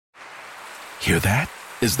Hear that?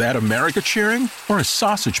 Is that America cheering or a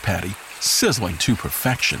sausage patty sizzling to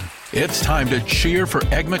perfection? It's time to cheer for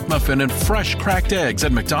Egg McMuffin and fresh cracked eggs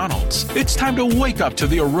at McDonald's. It's time to wake up to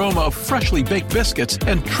the aroma of freshly baked biscuits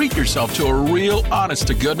and treat yourself to a real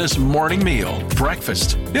honest-to-goodness morning meal.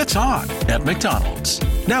 Breakfast, it's on at McDonald's.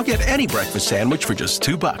 Now get any breakfast sandwich for just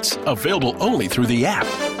 $2. Available only through the app.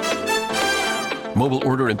 Mobile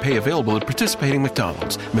order and pay available at participating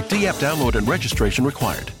McDonald's. McD app download and registration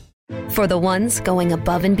required. For the ones going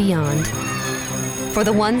above and beyond. For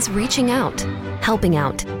the ones reaching out, helping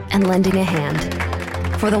out, and lending a hand.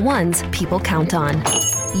 For the ones people count on.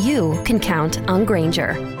 You can count on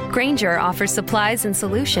Grainger. Grainger offers supplies and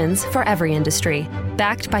solutions for every industry.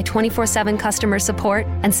 Backed by 24/7 customer support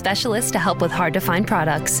and specialists to help with hard-to-find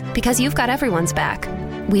products. Because you've got everyone's back.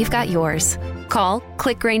 We've got yours. Call,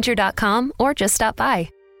 click Grainger.com, or just stop by.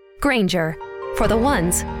 Grainger, for the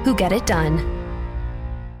ones who get it done.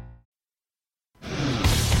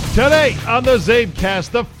 Today on the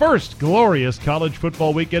Zabecast, the first glorious college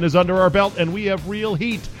football weekend is under our belt, and we have real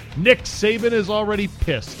heat. Nick Saban is already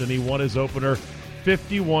pissed, and he won his opener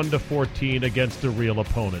 51-14 against a real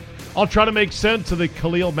opponent. I'll try to make sense of the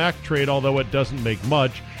Khalil Mack trade, although it doesn't make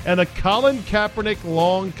much. And the Colin Kaepernick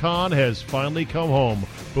long con has finally come home,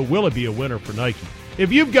 but will it be a winner for Nike?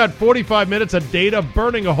 If you've got 45 minutes of data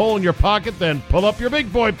burning a hole in your pocket, then pull up your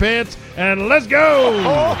big boy pants and let's go!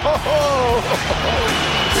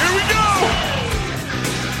 Here we go!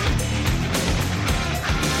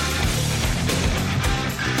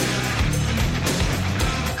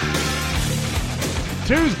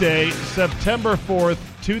 Tuesday, September 4th,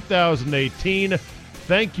 2018.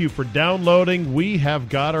 Thank you for downloading. We have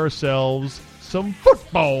got ourselves some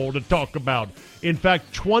football to talk about. In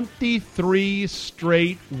fact, 23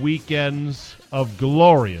 straight weekends of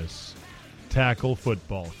glorious tackle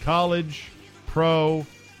football. College, pro,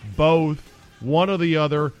 both, one or the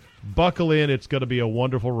other. Buckle in. It's going to be a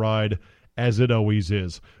wonderful ride, as it always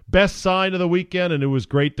is. Best sign of the weekend, and it was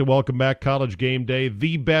great to welcome back College Game Day,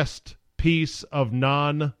 the best piece of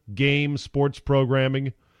non-game sports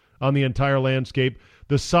programming on the entire landscape.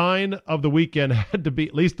 The sign of the weekend had to be,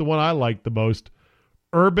 at least the one I liked the most,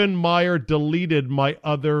 Urban Meyer deleted my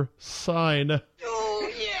other sign.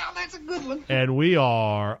 Oh, yeah, that's a good one. And we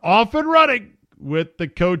are off and running with the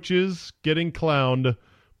coaches getting clowned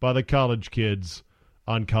by the college kids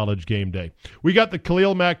on College Game Day. We got the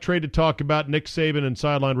Khalil Mack trade to talk about, Nick Saban and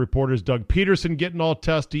sideline reporters Doug Peterson getting all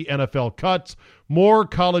testy, NFL cuts, more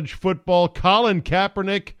college football, Colin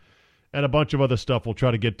Kaepernick, and a bunch of other stuff. We'll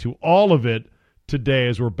try to get to all of it today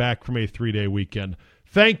as we're back from a 3-day weekend.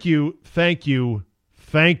 Thank you, thank you,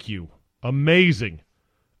 thank you. Amazing.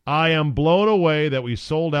 I am blown away that we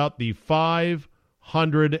sold out the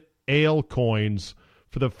 500 ale coins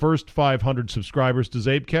for the first 500 subscribers to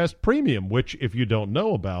Zabecast Premium, which, if you don't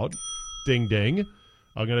know about, ding ding,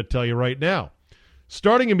 I'm going to tell you right now.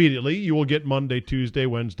 Starting immediately, you will get Monday, Tuesday,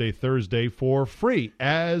 Wednesday, Thursday for free,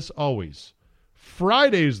 as always.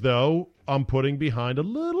 Fridays, though, I'm putting behind a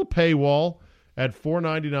little paywall at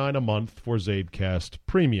 $4.99 a month for Zabecast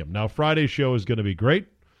Premium. Now, Friday's show is going to be great,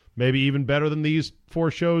 maybe even better than these 4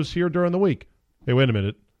 shows here during the week. Hey, wait a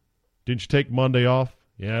minute. Didn't you take Monday off?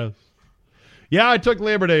 Yes. Yeah, I took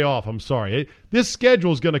Labor Day off. I'm sorry. This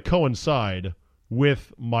schedule is going to coincide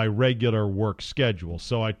with my regular work schedule,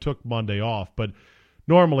 so I took Monday off. But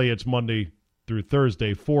normally it's Monday through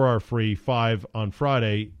Thursday, 4 are free, 5 on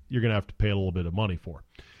Friday. You're going to have to pay a little bit of money for.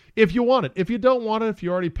 If you want it. If you don't want it, if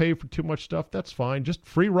you already pay for too much stuff, that's fine. Just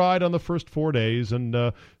free ride on the first 4 days, and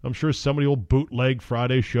I'm sure somebody will bootleg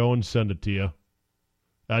Friday's show and send it to you.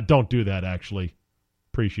 Don't do that, actually.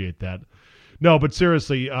 Appreciate that. No, but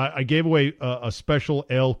seriously, I gave away a special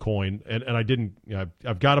ale coin, and I didn't.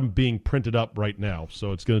 I've got them being printed up right now,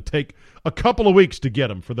 so it's going to take a couple of weeks to get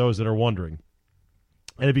them, for those that are wondering.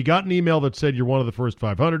 And if you got an email that said you're one of the first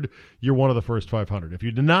 500, you're one of the first 500. If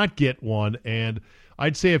you did not get one, and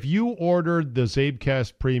I'd say if you ordered the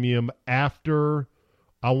Zabecast Premium after,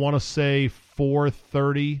 I want to say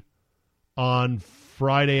 4:30 on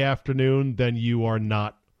Friday afternoon, then you are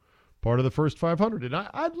not part of the first 500. And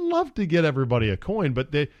I'd love to get everybody a coin,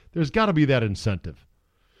 but there's got to be that incentive.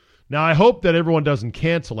 Now, I hope that everyone doesn't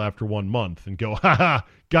cancel after 1 month and go, ha,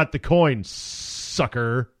 got the coin,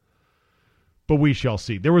 sucker. But we shall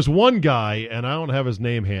see. There was one guy, and I don't have his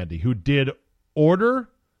name handy, who did order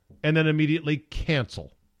and then immediately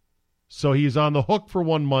cancel. So he's on the hook for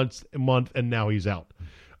 1 month, and now he's out.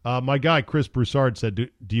 My guy, Chris Broussard, said,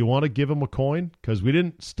 do you want to give him a coin? Because we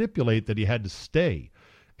didn't stipulate that he had to stay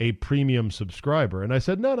a premium subscriber. And I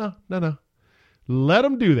said, no. Let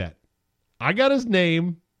him do that. I got his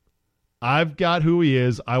name. I've got who he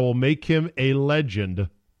is. I will make him a legend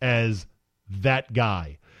as that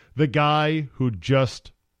guy. The guy who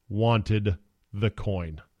just wanted the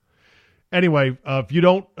coin. Anyway, if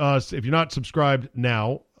you're not subscribed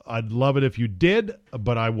now, I'd love it if you did,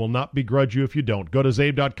 but I will not begrudge you if you don't. Go to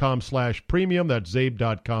zabe.com/premium. That's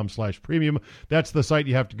zabe.com/premium. That's the site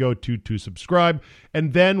you have to go to subscribe.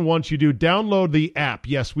 And then once you do, download the app.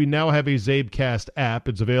 Yes, we now have a Zabecast app.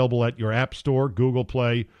 It's available at your App Store, Google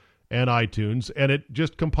Play, and iTunes. And it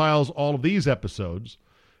just compiles all of these episodes.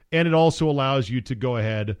 And it also allows you to go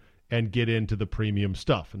ahead and get into the premium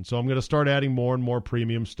stuff. And so I'm going to start adding more and more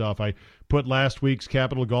premium stuff. I put last week's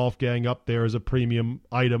Capital Golf Gang up there as a premium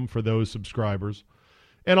item for those subscribers.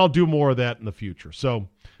 And I'll do more of that in the future. So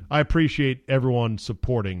I appreciate everyone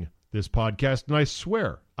supporting this podcast. And I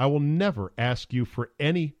swear I will never ask you for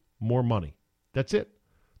any more money. That's it.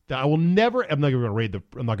 I'm not going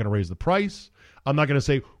to raise the price. I'm not going to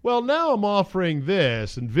say, well, now I'm offering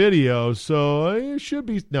this and video, so it should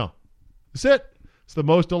be. No. That's it. It's the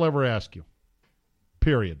most I'll ever ask you.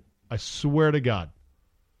 Period. I swear to God.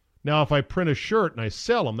 Now, if I print a shirt and I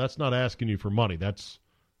sell them, that's not asking you for money. That's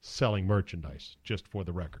selling merchandise, just for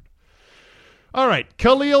the record. All right.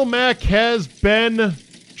 Khalil Mack has been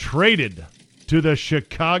traded to the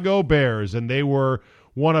Chicago Bears, and they were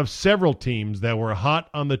one of several teams that were hot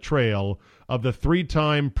on the trail of the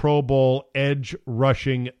three-time Pro Bowl edge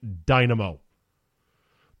rushing dynamo.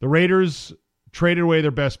 The Raiders traded away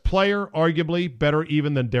their best player, arguably better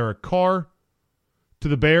even than Derek Carr, to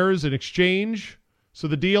the Bears in exchange. So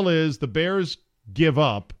the deal is the Bears give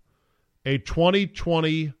up a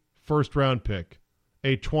 2020 first-round pick,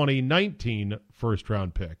 a 2019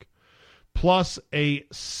 first-round pick, plus a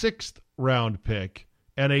sixth-round pick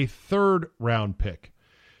and a third-round pick.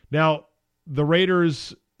 Now, the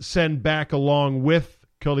Raiders send back along with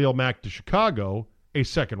Khalil Mack to Chicago a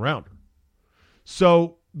second-rounder.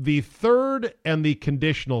 So the third and the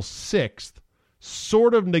conditional sixth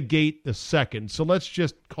sort of negate the second. So let's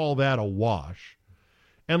just call that a wash.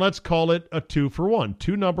 And let's call it a 2-for-1.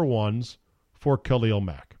 2 number ones for Khalil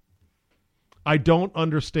Mack. I don't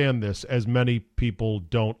understand this, as many people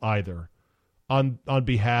don't either, on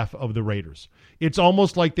behalf of the Raiders. It's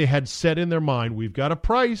almost like they had set in their mind, we've got a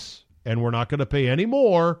price, and we're not going to pay any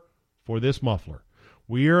more for this muffler.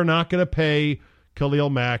 We are not going to pay Khalil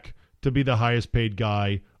Mack to be the highest paid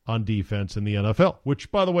guy on defense in the NFL,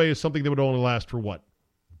 which, by the way, is something that would only last for what?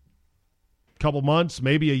 A couple months,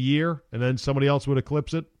 maybe a year, and then somebody else would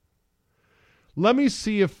eclipse it? Let me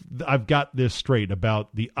see if I've got this straight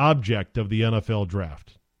about the object of the NFL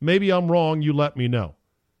draft. Maybe I'm wrong, you let me know.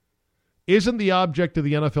 Isn't the object of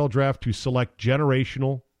the NFL draft to select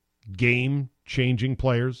generational, game-changing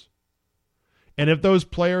players? And if those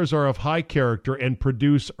players are of high character and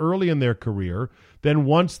produce early in their career, then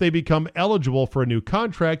once they become eligible for a new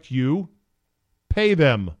contract, you pay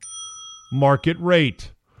them market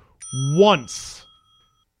rate once.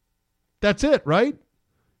 That's it, right?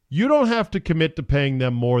 You don't have to commit to paying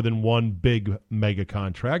them more than one big mega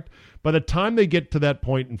contract. By the time they get to that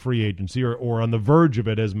point in free agency or on the verge of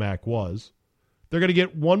it, as Mack was, they're going to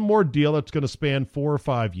get one more deal that's going to span 4 or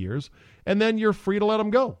 5 years, and then you're free to let them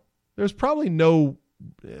go. There's probably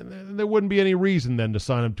there wouldn't be any reason then to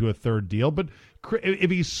sign him to a third deal. But if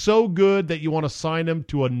he's so good that you want to sign him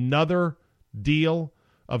to another deal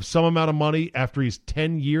of some amount of money after he's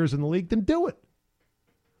 10 years in the league, then do it.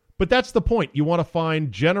 But that's the point. You want to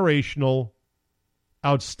find generational,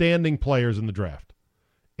 outstanding players in the draft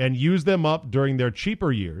and use them up during their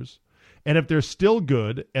cheaper years. And if they're still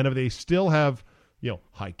good and if they still have,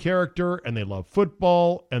 high character and they love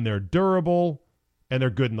football and they're durable and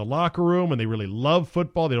they're good in the locker room and they really love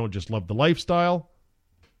football, they don't just love the lifestyle,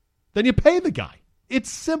 then you pay the guy. It's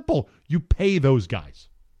simple. You pay those guys.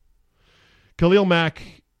 Khalil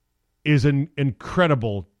Mack is an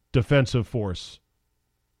incredible defensive force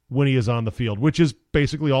when he is on the field, which is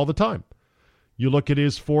basically all the time. You look at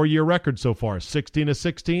his 4-year record so far,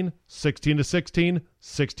 16-16, 16-16,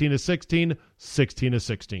 16-16,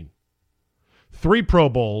 16-16. 3 Pro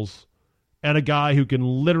Bowls and a guy who can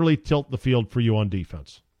literally tilt the field for you on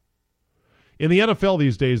defense. In the NFL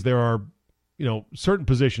these days, there are, certain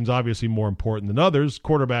positions obviously more important than others.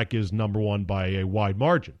 Quarterback is number one by a wide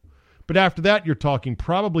margin. But after that, you're talking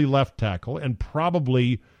probably left tackle and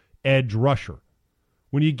probably edge rusher.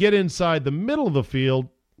 When you get inside the middle of the field,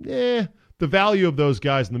 the value of those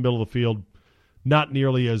guys in the middle of the field, not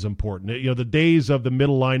nearly as important. The days of the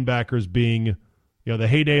middle linebackers being, the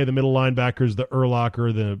heyday of the middle linebackers, the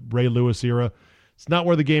Urlacher, the Ray Lewis era, it's not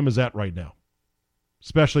where the game is at right now,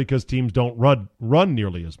 especially because teams don't run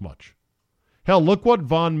nearly as much. Hell, look what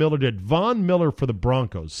Von Miller did. Von Miller for the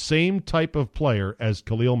Broncos, same type of player as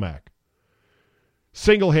Khalil Mack,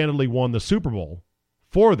 single-handedly won the Super Bowl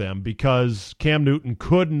for them because Cam Newton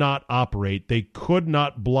could not operate. They could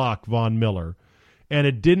not block Von Miller. And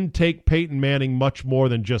it didn't take Peyton Manning much more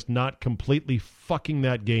than just not completely fucking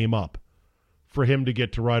that game up for him to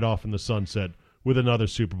get to ride off in the sunset with another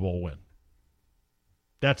Super Bowl win.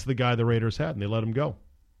 That's the guy the Raiders had, and they let him go.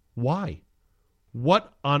 Why?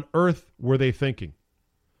 What on earth were they thinking?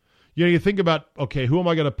 You know, you think about, okay, who am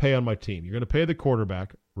I going to pay on my team? You're going to pay the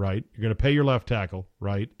quarterback, right? You're going to pay your left tackle,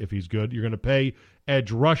 right, if he's good. You're going to pay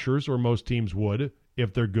edge rushers, or most teams would,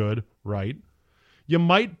 if they're good, right? You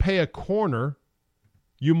might pay a corner.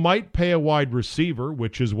 You might pay a wide receiver,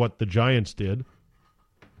 which is what the Giants did.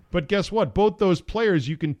 But guess what? Both those players,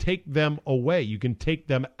 you can take them away. You can take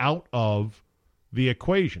them out of the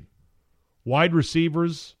equation. Wide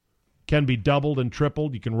receivers can be doubled and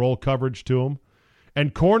tripled. You can roll coverage to them.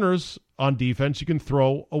 And corners on defense, you can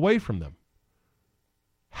throw away from them.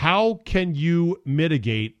 How can you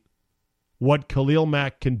mitigate what Khalil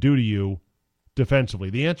Mack can do to you defensively?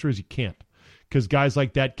 The answer is you can't, because guys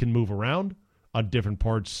like that can move around on different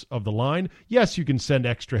parts of the line. Yes, you can send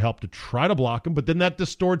extra help to try to block him, but then that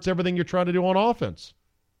distorts everything you're trying to do on offense.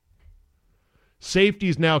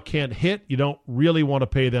 Safeties now can't hit. You don't really want to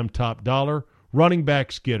pay them top dollar. Running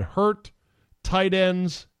backs get hurt. Tight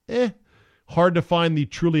ends, hard to find the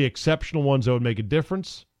truly exceptional ones that would make a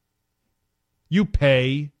difference. You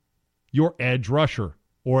pay your edge rusher,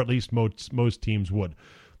 or at least most teams would.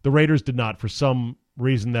 The Raiders did not, for some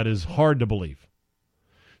reason that is hard to believe.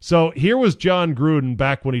 So here was John Gruden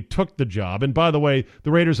back when he took the job. And by the way, the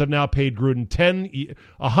Raiders have now paid Gruden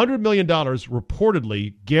 $100 million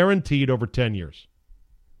reportedly guaranteed over 10 years.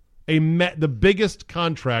 The biggest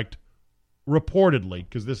contract reportedly,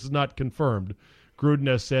 because this is not confirmed. Gruden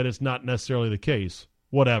has said it's not necessarily the case.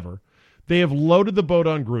 Whatever. They have loaded the boat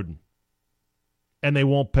on Gruden, and they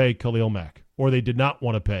won't pay Khalil Mack, or they did not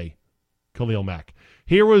want to pay Khalil Mack.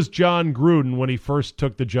 Here was John Gruden when he first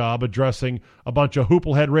took the job, addressing a bunch of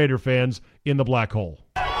Hooplehead Raider fans in the black hole.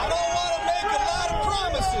 I don't want to make a lot of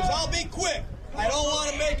promises. I'll be quick. I don't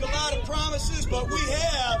want to make a lot of promises, but we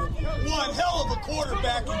have one hell of a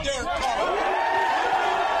quarterback in Derek Carr.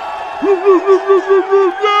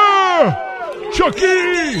 Chucky!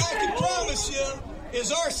 I can promise you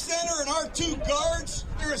is our center and our two guards,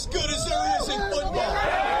 they're as good as there is in football.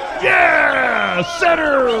 Yeah!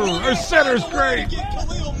 Center! Our center's great. Get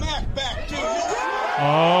Khalil Mack back, too.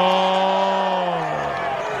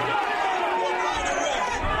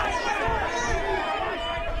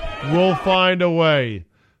 We'll find a way.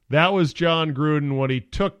 That was John Gruden when he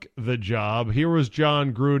took the job. Here was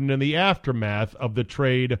John Gruden in the aftermath of the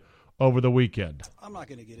trade over the weekend. I'm not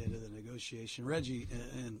going to get into the negotiation. Reggie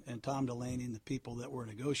and Tom Delaney and the people that were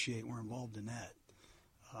negotiating were involved in that.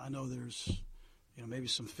 I know there's maybe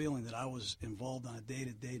some feeling that I was involved on a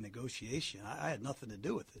day-to-day negotiation. I had nothing to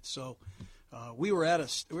do with it. So we were at a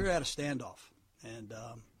standoff, and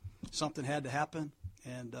something had to happen,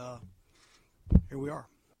 and here we are.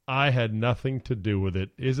 I had nothing to do with it.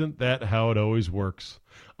 Isn't that how it always works?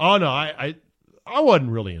 Oh, no, I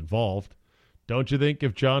wasn't really involved. Don't you think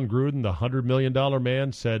if John Gruden, the $100 million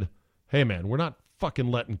man, said, hey, man, we're not fucking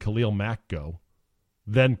letting Khalil Mack go,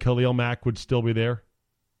 then Khalil Mack would still be there?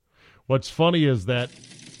 What's funny is that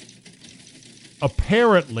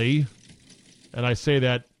apparently, and I say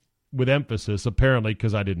that with emphasis, apparently,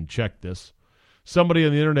 because I didn't check this, somebody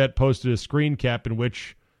on the internet posted a screen cap in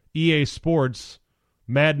which EA Sports,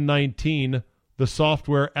 Madden 19, the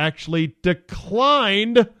software actually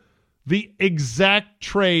declined the exact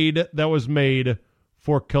trade that was made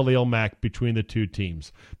for Khalil Mack between the two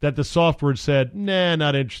teams. That the software said, nah,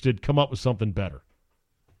 not interested, come up with something better.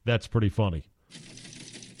 That's pretty funny.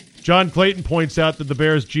 John Clayton points out that the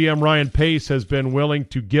Bears GM Ryan Pace has been willing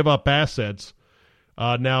to give up assets.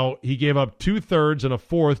 Now, he gave up 2/3 and a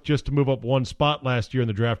fourth just to move up one spot last year in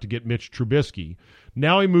the draft to get Mitch Trubisky.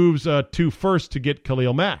 Now he moves 2 firsts to get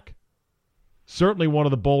Khalil Mack. Certainly one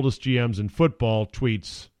of the boldest GMs in football,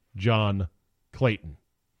 tweets John Clayton.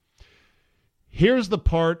 Here's the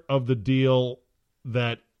part of the deal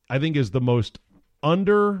that I think is the most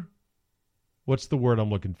what's the word I'm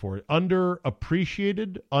looking for?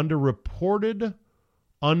 Underappreciated, underreported,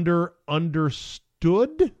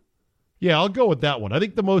 understood? Yeah, I'll go with that one. I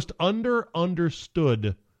think the most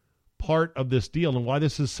understood part of this deal and why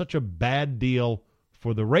this is such a bad deal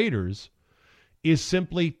for the Raiders is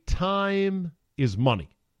simply time is money.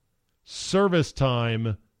 Service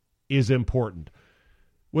time is important.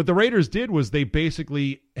 What the Raiders did was they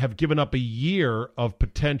basically have given up a year of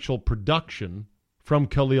potential production from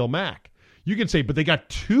Khalil Mack. You can say, but they got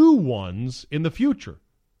 2 ones in the future.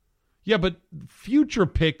 Yeah, but future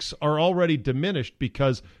picks are already diminished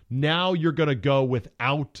because now you're going to go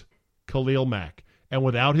without Khalil Mack and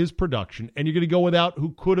without his production, and you're going to go without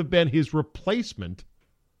who could have been his replacement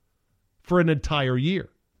for an entire year.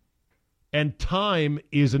 And time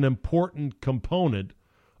is an important component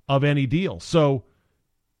of any deal. So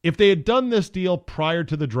if they had done this deal prior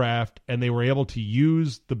to the draft and they were able to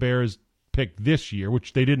use the Bears pick this year,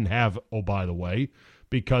 which they didn't have, oh, by the way,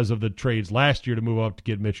 because of the trades last year to move up to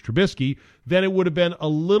get Mitch Trubisky, then it would have been a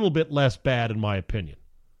little bit less bad in my opinion.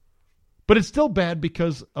 But it's still bad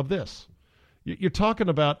because of this. You're talking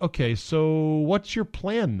about, okay, so what's your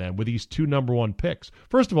plan then with these 2 number 1 picks?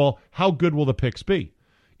 First of all, how good will the picks be?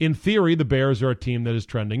 In theory, the Bears are a team that is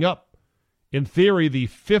trending up. In theory, the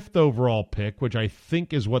 5th overall pick, which I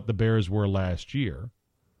think is what the Bears were last year,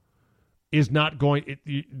 is not going,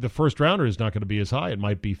 the first rounder is not going to be as high. It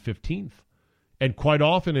might be 15th. And quite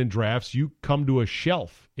often in drafts, you come to a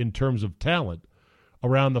shelf in terms of talent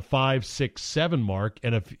around the 5, 6, 7 mark.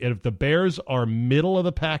 And if the Bears are middle of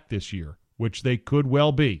the pack this year, which they could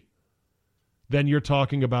well be, then you're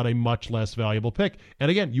talking about a much less valuable pick. And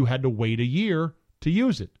again, you had to wait a year to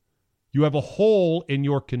use it. You have a hole in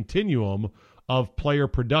your continuum of player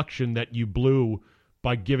production that you blew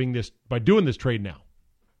by doing this trade now.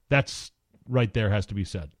 That's right there, has to be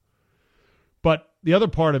said. But the other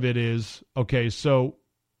part of it is, okay, so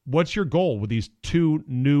what's your goal with these 2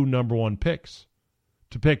 new number 1 picks?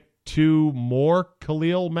 To pick 2 more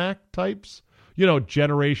Khalil Mack types?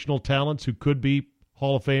 Generational talents who could be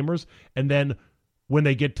Hall of Famers. And then when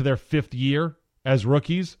they get to their 5th year as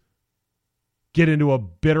rookies, get into a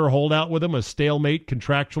bitter holdout with them, a stalemate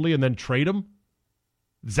contractually, and then trade them?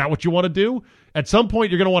 Is that what you want to do? At some point,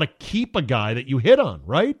 you're going to want to keep a guy that you hit on,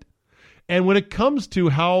 right? And when it comes to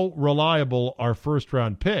how reliable our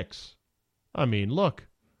first-round picks, I mean, look,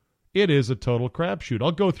 it is a total crapshoot.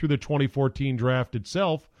 I'll go through the 2014 draft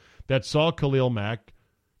itself that saw Khalil Mack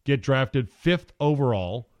get drafted 5th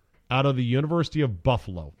overall out of the University of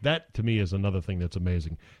Buffalo. That, to me, is another thing that's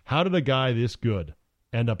amazing. How did a guy this good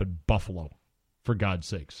end up at Buffalo, for God's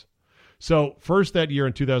sakes? So, first that year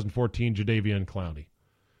in 2014, Jadeveon Clowney.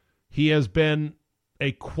 He has been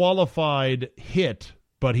a qualified hit,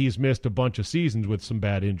 but he's missed a bunch of seasons with some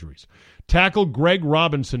bad injuries. Tackle Greg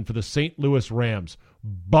Robinson for the St. Louis Rams.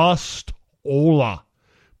 Bust-ola.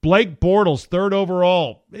 Blake Bortles, 3rd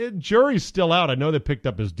overall. Jury's still out. I know they picked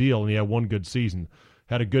up his deal, and he had 1 good season.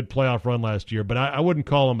 Had a good playoff run last year, but I wouldn't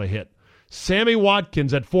call him a hit. Sammy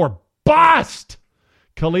Watkins at 4. Bust!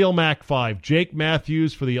 Khalil Mack, 5. Jake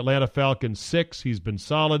Matthews for the Atlanta Falcons, 6. He's been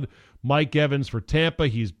solid. Mike Evans for Tampa.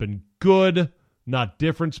 He's been good, not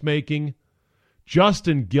difference-making.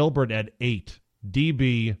 Justin Gilbert at 8.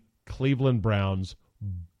 DB, Cleveland Browns.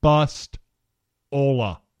 Bust-ola.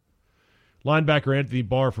 Linebacker Anthony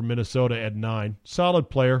Barr from Minnesota at 9. Solid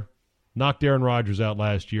player. Knocked Aaron Rodgers out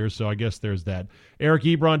last year, so I guess there's that. Eric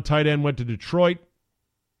Ebron, tight end, went to Detroit.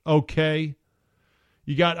 Okay.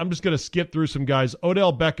 I'm just going to skip through some guys.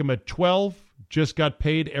 Odell Beckham at 12, just got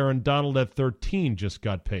paid. Aaron Donald at 13, just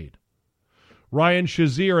got paid. Ryan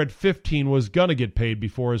Shazier at 15 was going to get paid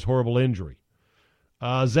before his horrible injury.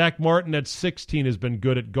 Zach Martin at 16 has been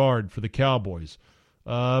good at guard for the Cowboys.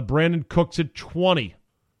 Brandon Cooks at 20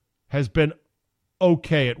 has been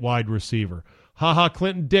okay at wide receiver.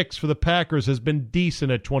 Clinton Dix for the Packers has been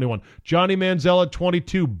decent at 21. Johnny Manziel at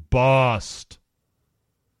 22, bust.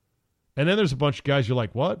 And then there's a bunch of guys you're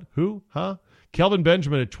like, what? Who? Huh? Kelvin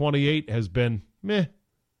Benjamin at 28 has been meh.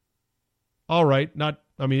 All right.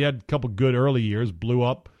 He had a couple good early years, blew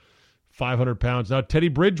up 500 pounds. Now Teddy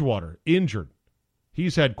Bridgewater, injured.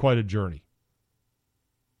 He's had quite a journey.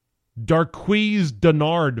 Darqueze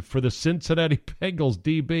Dennard for the Cincinnati Bengals,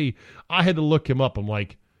 DB. I had to look him up. I'm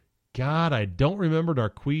like, God, I don't remember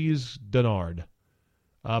Darqueze Dennard.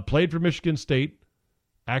 Played for Michigan State.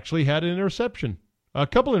 Actually had an interception. A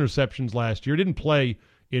couple interceptions last year. Didn't play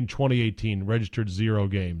in 2018. Registered 0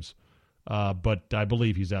 games. But I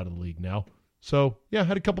believe he's out of the league now. So, yeah,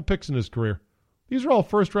 had a couple picks in his career. These are all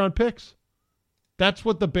first-round picks. That's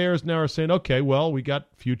what the Bears now are saying. Okay, well, we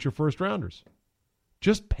got future first-rounders.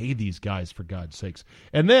 Just pay these guys, for God's sakes.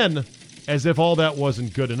 And then, as if all that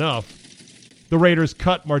wasn't good enough, the Raiders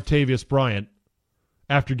cut Martavis Bryant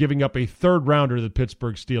after giving up a 3rd-rounder to the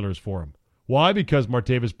Pittsburgh Steelers for him. Why? Because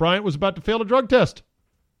Martavis Bryant was about to fail a drug test.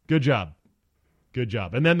 Good job. Good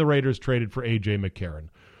job. And then the Raiders traded for A.J. McCarron,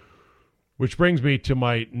 which brings me to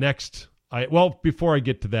my next... before I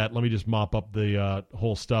get to that, let me just mop up the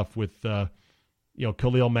whole stuff with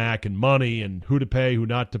Khalil Mack and money and who to pay, who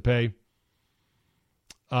not to pay.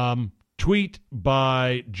 Tweet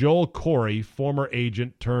by Joel Corey, former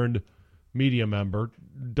agent turned media member,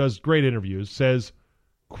 does great interviews, says,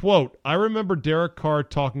 quote, I remember Derek Carr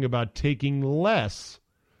talking about taking less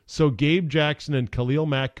so Gabe Jackson and Khalil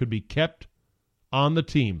Mack could be kept on the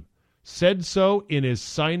team. Said so in his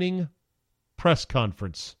signing press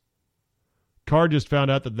conference. Carr just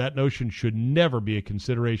found out that notion should never be a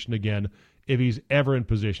consideration again if he's ever in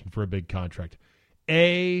position for a big contract.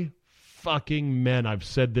 Fucking men. I've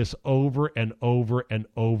said this over and over and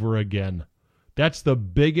over again. That's the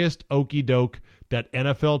biggest okey doke that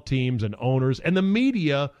NFL teams and owners and the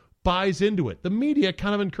media buys into it. The media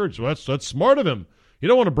kind of encourages, well, that's smart of him. You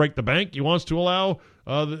don't want to break the bank. He wants to allow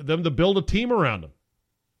them to build a team around him.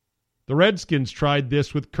 The Redskins tried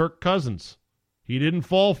this with Kirk Cousins. He didn't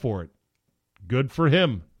fall for it. Good for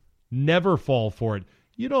him. Never fall for it.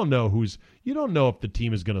 You don't know if the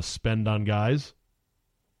team is going to spend on guys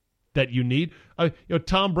that you need.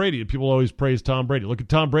 Tom Brady, people always praise Tom Brady. Look at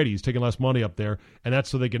Tom Brady. He's taking less money up there, and that's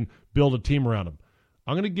so they can build a team around him.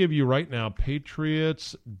 I'm going to give you right now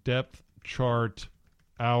Patriots depth chart,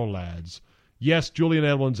 lads. Yes, Julian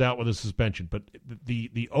Edelman's out with a suspension, but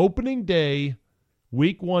the opening day,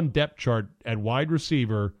 week 1 depth chart at wide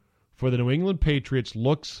receiver for the New England Patriots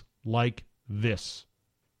looks like this.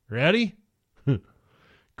 Ready?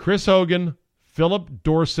 Chris Hogan, Philip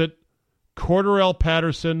Dorsett, Cordarrelle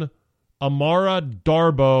Patterson, Amara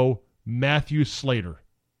Darboh, Matthew Slater.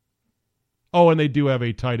 Oh, and they do have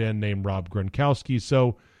a tight end named Rob Gronkowski,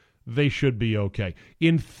 so they should be okay.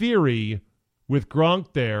 In theory, with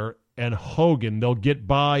Gronk there and Hogan, they'll get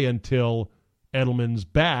by until Edelman's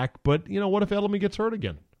back, but, what if Edelman gets hurt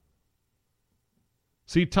again?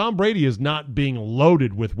 See, Tom Brady is not being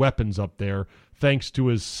loaded with weapons up there thanks to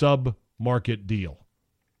his sub-market deal.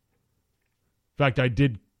 In fact, I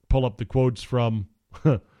did pull up the quotes from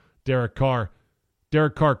Derek Carr.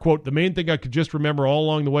 Derek Carr, quote, the main thing I could just remember all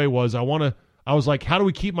along the way was I was like, how do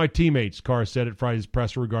we keep my teammates? Carr said at Friday's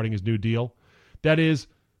presser regarding his new deal.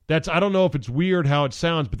 That's I don't know if it's weird how it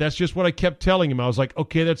sounds, but that's just what I kept telling him. I was like,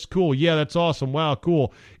 okay, that's cool. Yeah, that's awesome. Wow,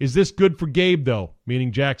 cool. Is this good for Gabe, though?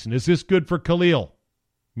 Meaning Jackson. Is this good for Khalil?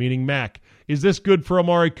 Meaning Mack. Is this good for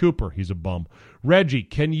Amari Cooper? He's a bum. Reggie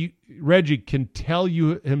can tell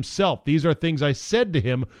you himself. These are things I said to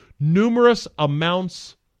him numerous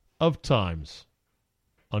amounts of times.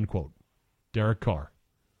 Unquote. Derek Carr.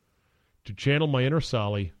 To channel my inner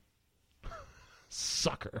Solly.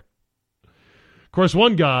 Sucker. Of course,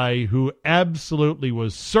 one guy who absolutely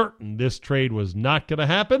was certain this trade was not going to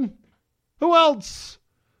happen. Who else?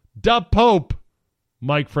 Da Pope.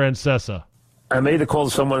 Mike Francesa. I made a call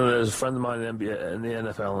to someone that is a friend of mine in the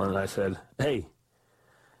NFL, and I said, hey,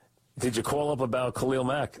 did you call up about Khalil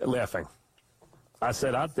Mack? Laughing. I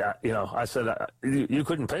said, you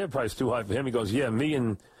couldn't pay a price too high for him. He goes, yeah, me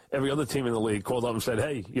and every other team in the league called up and said,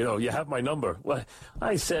 hey, you have my number. Well,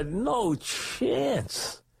 I said, no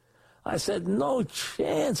chance. Are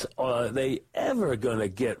they ever going to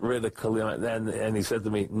get rid of Khalil? And he said to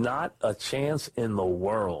me, not a chance in the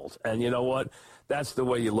world. And you know what? That's the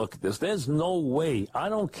way you look at this. There's no way. I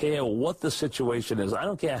don't care what the situation is. I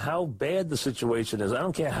don't care how bad the situation is. I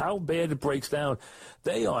don't care how bad it breaks down.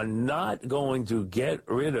 They are not going to get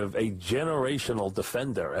rid of a generational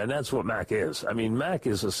defender, and that's what Mack is. I mean, Mack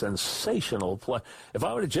is a sensational player. If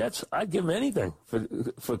I were the Jets, I'd give him anything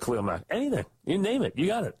for Khalil Mack. Anything. You name it. You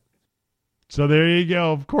got it. So there you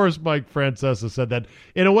go. Of course, Mike Francesa said that.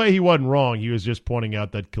 In a way, he wasn't wrong. He was just pointing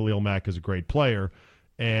out that Khalil Mack is a great player,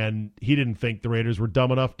 and he didn't think the Raiders were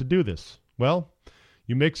dumb enough to do this. Well,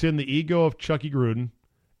 you mix in the ego of Chucky Gruden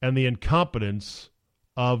and the incompetence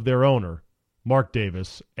of their owner, Mark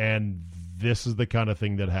Davis, and this is the kind of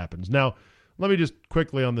thing that happens. Now, let me just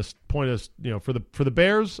quickly on this point is, for the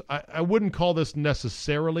Bears, I wouldn't call this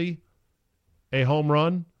necessarily a home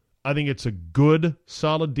run. I think it's a good,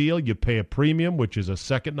 solid deal. You pay a premium, which is a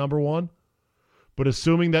second number one. But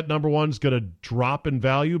assuming that number one's going to drop in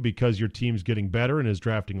value because your team's getting better and is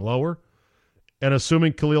drafting lower, and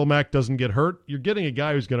assuming Khalil Mack doesn't get hurt, you're getting a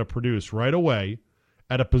guy who's going to produce right away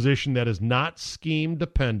at a position that is not scheme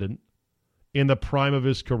dependent in the prime of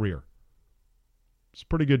his career. It's a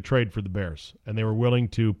pretty good trade for the Bears, and they were willing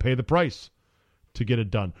to pay the price to get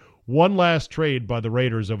it done. One last trade by the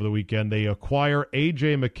Raiders over the weekend. They acquire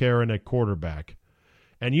A.J. McCarron at quarterback.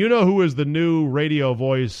 And you know who is the new radio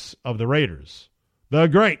voice of the Raiders? The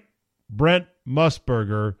great Brent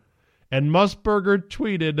Musburger. And Musburger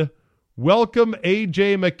tweeted, welcome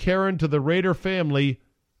A.J. McCarron to the Raider family.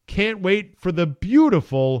 Can't wait for the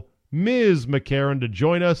beautiful Ms. McCarron to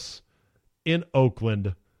join us in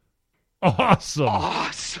Oakland. Awesome.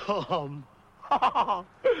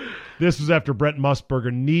 This was after Brent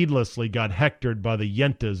Musburger needlessly got hectored by the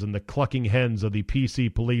Yentas and the clucking hens of the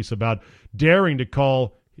PC police about daring to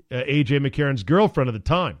call A.J. McCarron's girlfriend at the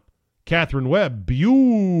time, Catherine Webb,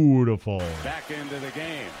 beautiful. Back into the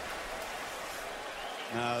game.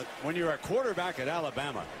 Now, when you're a quarterback at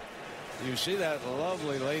Alabama, you see that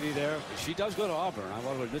lovely lady there. She does go to Auburn, I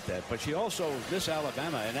want to admit that. But she also Miss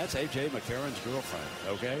Alabama, and that's A.J. McCarron's girlfriend,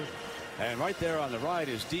 okay? And right there on the right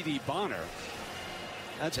is Dee Dee Bonner.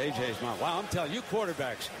 That's A.J.'s mom. Wow, I'm telling you,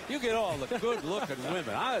 quarterbacks, you get all the good-looking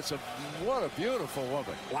women. What a beautiful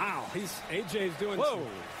woman. Wow. A.J.'s doing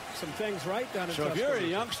some things right down in So if Tuscaloosa. you're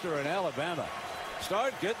a youngster in Alabama,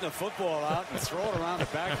 start getting the football out and throw it around the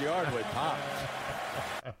backyard with Pop.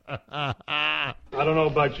 I don't know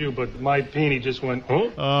about you, but my peenie just went,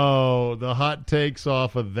 huh? Oh, the hot takes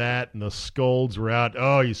off of that and the scolds were out.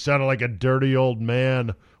 Oh, you sounded like a dirty old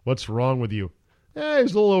man. What's wrong with you? He's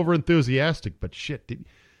a little over-enthusiastic, but shit.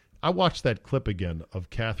 I watched that clip again of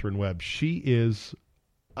Catherine Webb. She is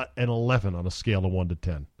an 11 on a scale of 1 to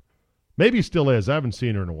 10. Maybe still is. I haven't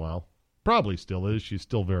seen her in a while. Probably still is. She's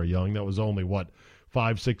still very young. That was only,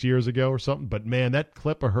 5-6 years ago or something? But, man, that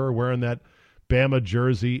clip of her wearing that Bama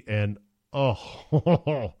jersey and, I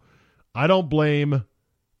don't blame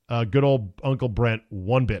good old Uncle Brent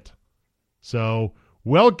one bit. So,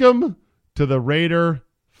 welcome to the Raider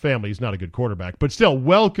family. He's not a good quarterback, but still,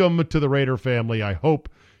 welcome to the Raider family. I hope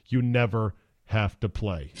you never have to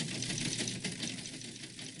play.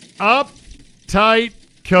 Uptight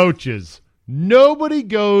coaches. Nobody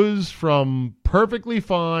goes from perfectly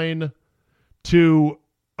fine to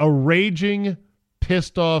a raging,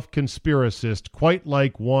 pissed-off conspiracist quite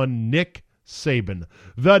like one Nick Saban,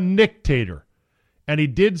 the Nicktator. And he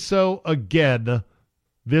did so again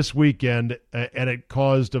this weekend, and it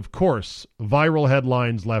caused, of course, viral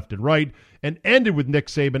headlines left and right, and ended with Nick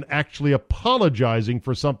Saban actually apologizing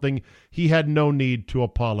for something he had no need to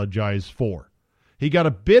apologize for. He got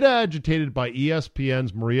a bit agitated by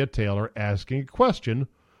ESPN's Maria Taylor asking a question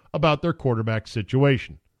about their quarterback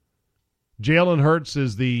situation. Jalen Hurts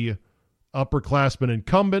is the upperclassman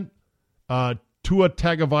incumbent. Tua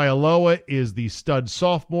Tagovailoa is the stud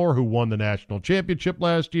sophomore who won the national championship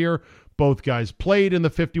last year. Both guys played in the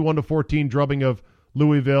 51-14 drubbing of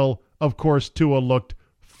Louisville. Of course, Tua looked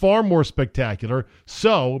far more spectacular.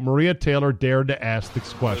 So Maria Taylor dared to ask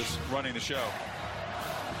this question. Running the show.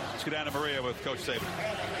 Let's go down to Maria with Coach Saban.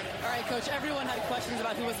 All right, Coach, everyone had questions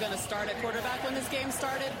about who was going to start at quarterback when this game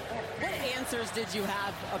started. What answers did you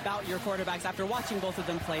have about your quarterbacks after watching both of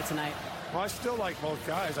them play tonight? Well, I still like both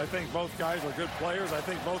guys. I think both guys are good players. I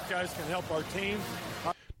think both guys can help our team.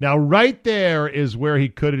 Now, right there is where he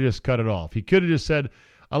could have just cut it off. He could have just said,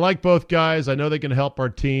 I like both guys. I know they can help our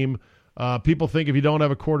team. People think if you don't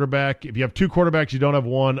have a quarterback, if you have two quarterbacks, you don't have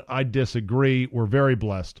one. I disagree. We're very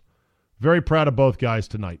blessed. Very proud of both guys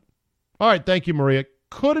tonight. All right, thank you, Maria.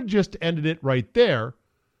 Could have just ended it right there,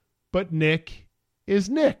 but Nick is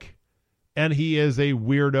Nick. And he is a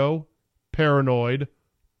weirdo, paranoid,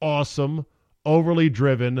 awesome, overly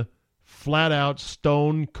driven, flat-out,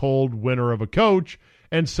 stone-cold winner of a coach.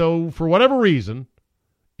 And so, for whatever reason,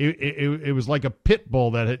 it was like a pit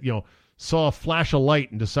bull that had, saw a flash of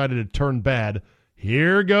light and decided to turn bad.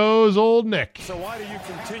 Here goes old Nick. So why do you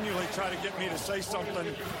continually try to get me to say something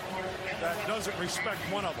that doesn't respect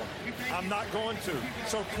one of them? I'm not going to.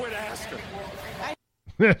 So quit asking.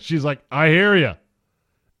 She's like, I hear you.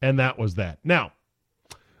 And that was that. Now,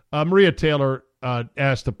 Maria Taylor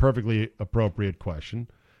asked a perfectly appropriate question,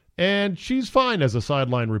 and she's fine as a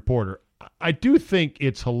sideline reporter. I do think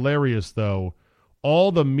it's hilarious, though,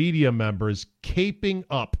 all the media members caping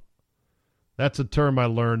up. That's a term I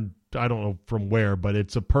learned, I don't know from where, but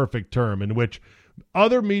it's a perfect term in which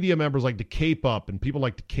other media members like to cape up, and people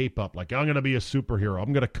like to cape up, like, I'm going to be a superhero.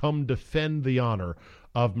 I'm going to come defend the honor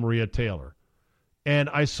of Maria Taylor. And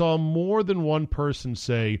I saw more than one person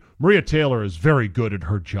say, Maria Taylor is very good at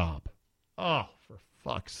her job. Oh, for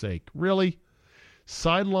fuck's sake. Really?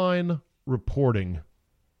 Sideline reporting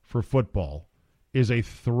for football is a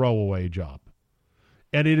throwaway job.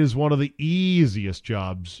 And it is one of the easiest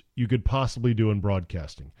jobs you could possibly do in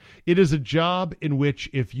broadcasting. It is a job in which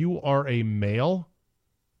if you are a male,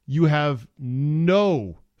 you have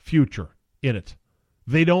no future in it.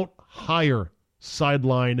 They don't hire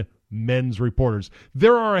sideline men's reporters.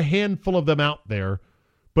 There are a handful of them out there,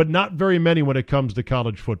 but not very many when it comes to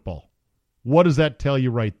college football. What does that tell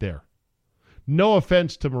you right there? No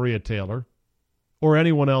offense to Maria Taylor or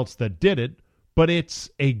anyone else that did it, but it's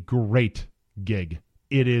a great gig.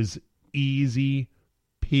 It is easy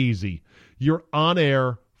peasy. You're on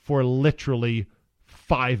air for literally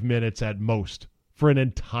 5 minutes at most for an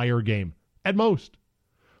entire game. At most.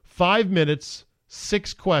 5 minutes,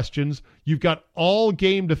 6 questions. You've got all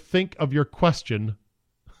game to think of your question.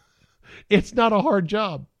 It's not a hard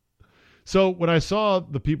job. So when I saw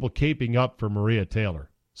the people caping up for Maria Taylor,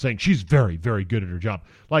 saying she's very, very good at her job,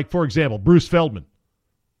 like, for example, Bruce Feldman,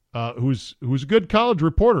 who's a good college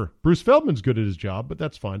reporter. Bruce Feldman's good at his job, but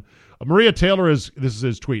that's fine. Maria Taylor is, this is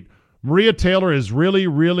his tweet, Maria Taylor is really,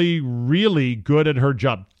 really, really good at her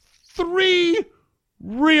job. 3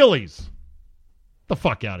 reallys. The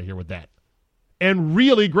fuck out of here with that. And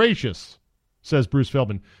really gracious, says Bruce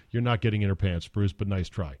Feldman. You're not getting in her pants, Bruce, but nice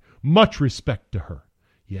try. Much respect to her.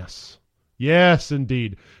 Yes. Yes,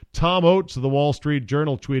 indeed. Tom Oates of the Wall Street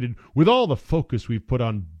Journal tweeted, with all the focus we've put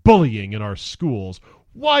on bullying in our schools,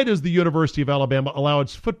 why does the University of Alabama allow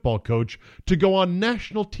its football coach to go on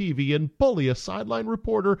national TV and bully a sideline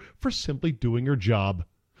reporter for simply doing her job?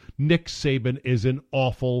 Nick Saban is an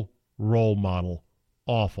awful role model.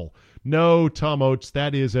 Awful. No, Tom Oates,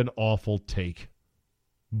 that is an awful take.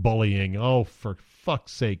 Bullying. Oh, for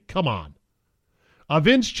fuck's sake. Come on.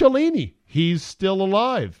 Vince Cellini. He's still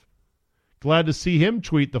alive. Glad to see him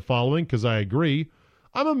tweet the following, because I agree.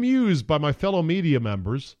 I'm amused by my fellow media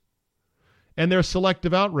members and their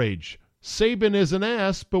selective outrage. Saban is an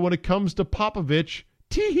ass, but when it comes to Popovich,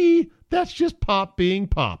 tee-hee, that's just Pop being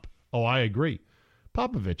Pop. Oh, I agree.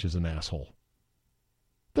 Popovich is an asshole.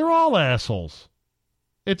 They're all assholes.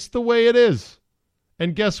 It's the way it is.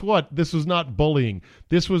 And guess what? This was not bullying.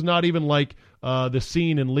 This was not even like the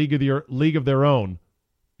scene in League of Their Own,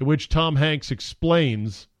 in which Tom Hanks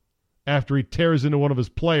explains after he tears into one of his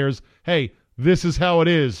players, hey, this is how it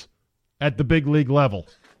is at the big league level.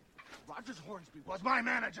 Rogers Hornsby was my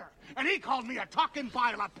manager, and he called me a talking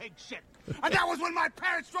pile of pig shit. And that was when my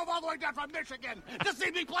parents drove all the way down from Michigan to see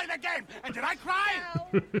me play the game. And did I cry?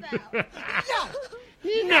 No.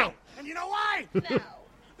 No. And you know why? No.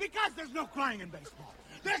 Because there's no crying in baseball.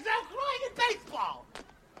 There's no crying in baseball.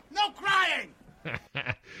 No crying.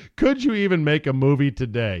 Could you even make a movie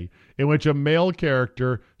today in which a male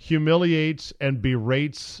character humiliates and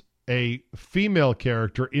berates a female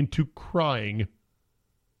character into crying?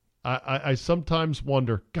 I sometimes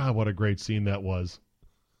wonder, God, what a great scene that was.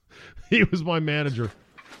 He was my manager.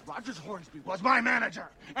 Rogers Hornsby was my manager,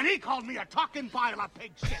 and he called me a talking pile of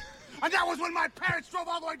pig shit. And that was when my parents drove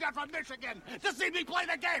all the way down from Michigan to see me play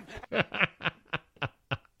the game.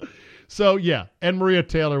 So, yeah, and Maria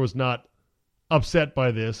Taylor was not upset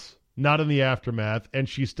by this, not in the aftermath, and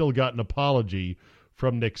she still got an apology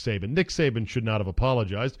from Nick Saban. Nick Saban should not have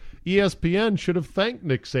apologized. ESPN should have thanked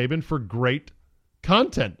Nick Saban for great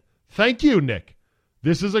content. Thank you, Nick.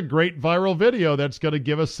 This is a great viral video that's going to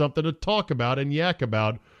give us something to talk about and yak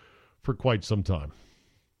about for quite some time.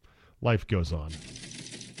 Life goes on.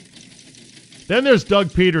 Then there's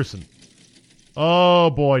Doug Peterson. Oh,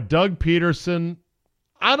 boy, Doug Peterson.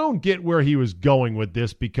 I don't get where he was going with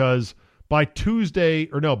this because by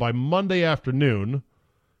Monday afternoon,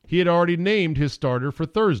 he had already named his starter for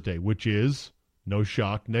Thursday, which is, no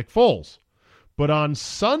shock, Nick Foles. But on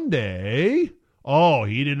Sunday,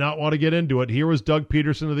 he did not want to get into it. Here was Doug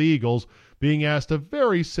Peterson of the Eagles being asked a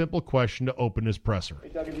very simple question to open his presser. Hey,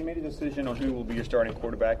 Doug, have you made a decision on who will be your starting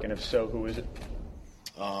quarterback, and if so, who is it?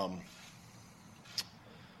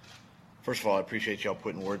 First of all, I appreciate y'all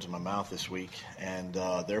putting words in my mouth this week, and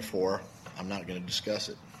therefore, I'm not going to discuss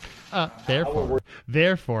it.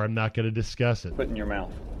 Therefore, I'm not going to discuss it. Put in your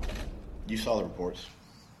mouth. You saw the reports.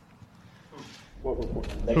 What report?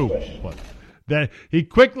 Next question. What? That he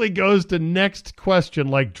quickly goes to next question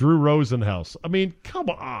like Drew Rosenhaus. I mean, come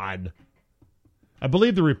on. I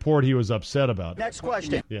believe the report he was upset about. Next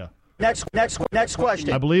question. Yeah. Next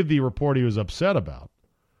question. I believe the report he was upset about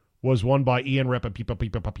was one by Ian Rappaport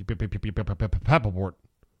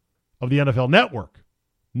of the NFL Network.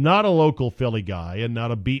 Not a local Philly guy and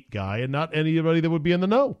not a beat guy and not anybody that would be in the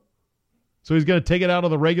know. So he's going to take it out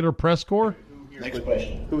of the regular press corps? Next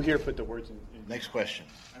question. Who here put the words in? Next question.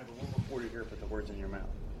 I have one reporter here put the words in your mouth.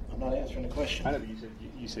 I'm not answering the question. I know, but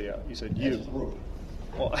you said you. That's the rule.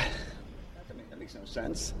 Well, that makes no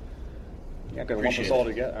sense. You're not going to lump us all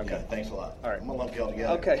together. Okay. Yeah, thanks a lot. All right. I'm going to lump you all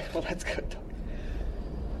together. Okay, well, that's good.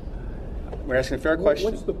 We're asking a fair question.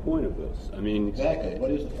 What's the point of this? I mean, exactly. What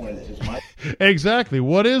is the point of this? Exactly.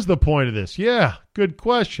 What is the point of this? Yeah, good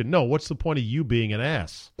question. No, what's the point of you being an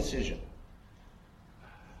ass? Decision.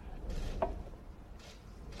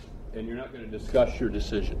 And you're not going to discuss your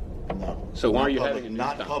decision? No. So why are you having a news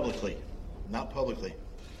Not conference? publicly. Not publicly.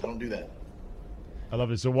 I don't do that. I love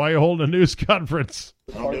it. So why are you holding a news conference?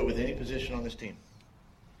 I don't do it with any position on this team.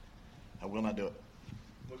 I will not do it.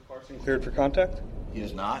 Was Carson cleared for contact? He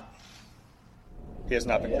is not. He has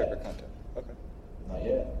not been cleared for contact. Okay. Not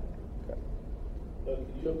yet. Okay. So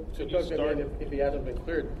Coach, I mean, if he hasn't been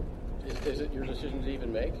cleared, is it your decision to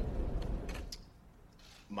even make?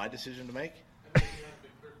 My decision to make?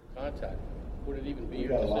 Contact. Would it even be We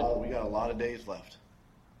your got decision? we got a lot of days left.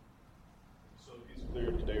 So if he's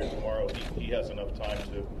cleared today or tomorrow, he has enough time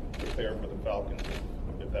to prepare for the Falcons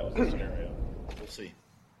if that was the scenario. We'll see.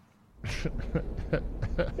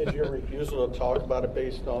 Is your refusal to talk about it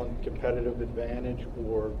based on competitive advantage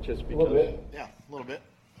or just because? A little bit. Yeah, a little bit.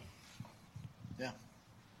 Yeah.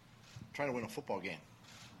 I'm trying to win a football game.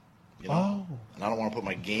 You know? Oh. And I don't want to put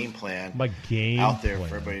my game plan out there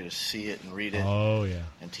for everybody to see it and read it. Oh, yeah.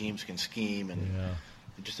 And teams can scheme, and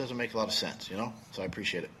it just doesn't make a lot of sense, you know? So I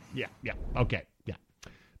appreciate it. Yeah. Okay, yeah.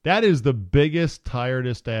 That is the biggest,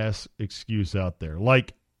 tiredest ass excuse out there.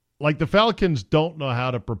 Like the Falcons don't know how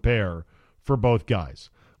to prepare for both guys.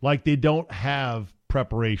 Like they don't have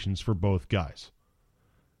preparations for both guys.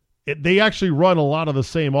 They actually run a lot of the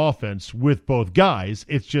same offense with both guys.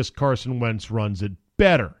 It's just Carson Wentz runs it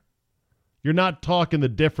better. You're not talking the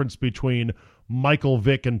difference between Michael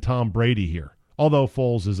Vick and Tom Brady here. Although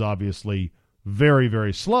Foles is obviously very,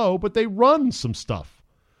 very slow, but they run some stuff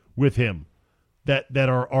with him that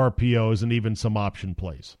are RPOs and even some option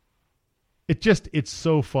plays. It's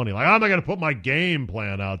so funny. Like, I'm not going to put my game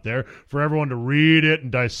plan out there for everyone to read it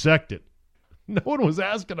and dissect it. No one was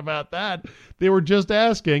asking about that. They were just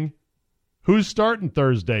asking, who's starting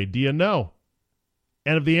Thursday? Do you know?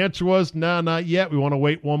 And if the answer was, no, not yet, we want to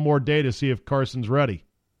wait one more day to see if Carson's ready.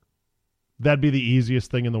 That'd be the easiest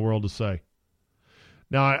thing in the world to say.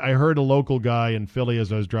 Now, I heard a local guy in Philly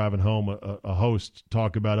as I was driving home, a host,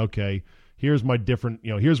 talk about, okay, here's my different,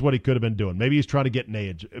 here's what he could have been doing. Maybe he's trying to get an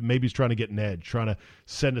edge. Maybe he's trying to get an edge, trying to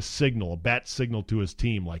send a signal, a bat signal to his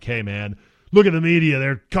team, like, hey, man, look at the media.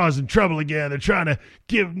 They're causing trouble again. They're trying to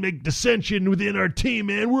make dissension within our team,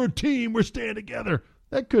 man. We're a team. We're staying together.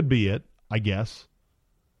 That could be it, I guess.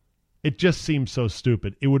 It just seems so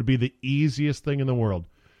stupid. It would be the easiest thing in the world.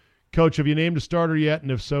 Coach, have you named a starter yet? And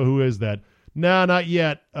if so, who is that? No, not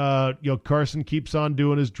yet. Carson keeps on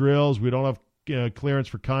doing his drills. We don't have clearance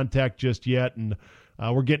for contact just yet, and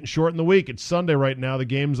we're getting short in the week. It's Sunday right now. The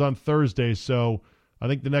game's on Thursday, so I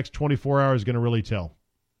think the next 24 hours is going to really tell.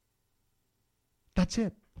 That's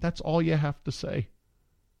it. That's all you have to say.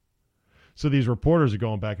 So these reporters are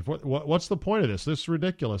going back and forth. What's the point of this? This is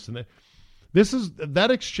ridiculous. And this is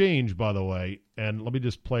that exchange, by the way. And let me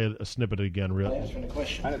just play a snippet again. Real. Answering the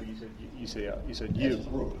question. I know, but you said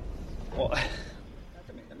you. Well,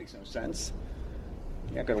 that makes no sense.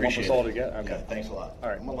 You're not going to lump us all together. Okay. Yeah, thanks a lot. All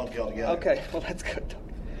right. I'm going to lump you all together. Okay, well, that's good.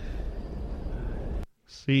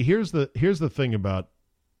 See, here's the thing about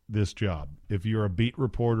this job. If you're a beat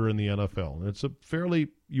reporter in the NFL, and it's a fairly,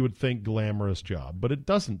 you would think, glamorous job, but it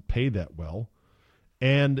doesn't pay that well.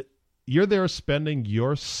 And you're there spending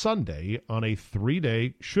your Sunday on a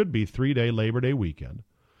 3-day Labor Day weekend,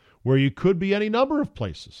 where you could be any number of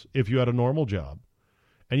places if you had a normal job.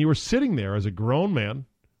 And you were sitting there as a grown man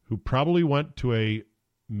who probably went to a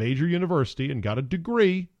major university and got a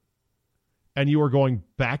degree, and you were going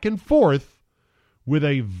back and forth with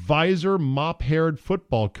a visor, mop-haired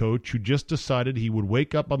football coach who just decided he would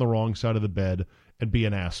wake up on the wrong side of the bed and be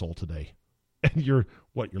an asshole today. And you're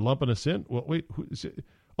lumping us in? Well, wait,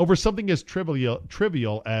 over something as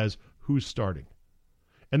trivial as who's starting.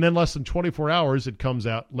 And then less than 24 hours, it comes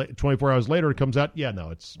out. 24 hours later, it comes out, yeah,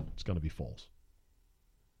 no, it's going to be false.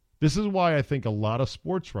 This is why I think a lot of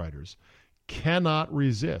sports writers cannot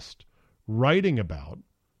resist writing about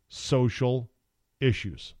social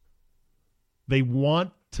issues. They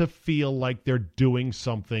want to feel like they're doing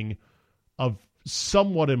something of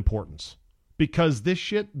somewhat importance. Because this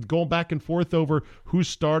shit, going back and forth over who's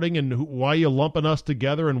starting and why you lumping us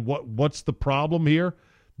together and what's the problem here,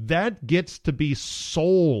 that gets to be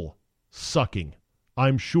soul-sucking,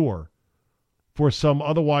 I'm sure, for some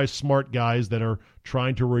otherwise smart guys that are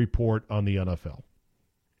trying to report on the NFL.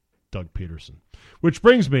 Doug Peterson. Which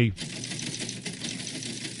brings me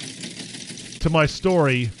to my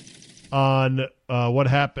story on what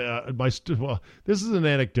happened. This is an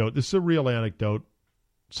anecdote. This is a real anecdote.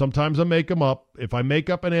 Sometimes I make them up. If I make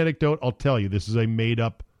up an anecdote, I'll tell you this is a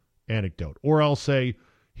made-up anecdote. Or I'll say,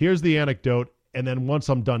 here's the anecdote, and then once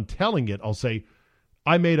I'm done telling it, I'll say,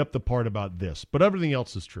 I made up the part about this. But everything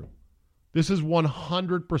else is true. This is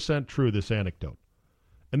 100% true, this anecdote.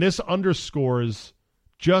 And this underscores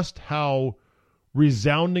just how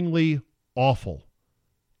resoundingly awful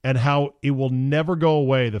and how it will never go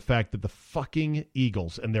away, the fact that the fucking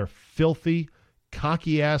Eagles and their filthy,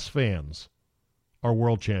 cocky-ass fans are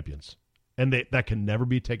world champions. And that can never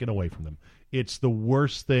be taken away from them. It's the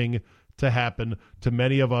worst thing to happen to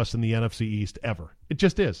many of us in the NFC East ever. It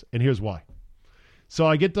just is. And here's why. So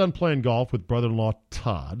I get done playing golf with brother-in-law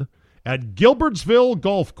Todd at Gilbertsville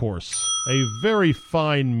Golf Course, a very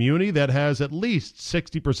fine muni that has at least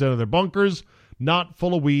 60% of their bunkers not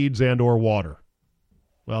full of weeds and or water.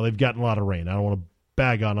 Well, they've gotten a lot of rain. I don't want to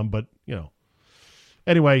bag on them, but, you know.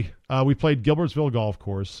 Anyway, we played Gilbertsville Golf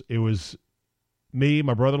Course. It was me,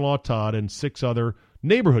 my brother-in-law Todd, and 6 other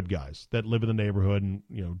neighborhood guys that live in the neighborhood and,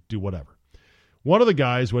 you know, do whatever. One of the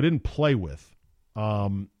guys who I didn't play with,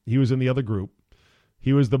 he was in the other group.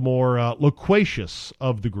 He was the more loquacious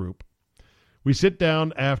of the group. We sit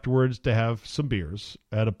down afterwards to have some beers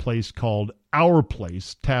at a place called Our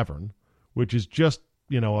Place Tavern, which is just,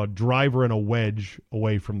 you know, a driver and a wedge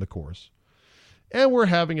away from the course. And we're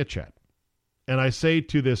having a chat. And I say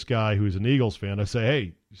to this guy who's an Eagles fan, I say,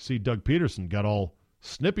 hey, you see Doug Peterson got all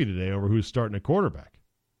snippy today over who's starting a quarterback.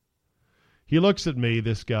 He looks at me,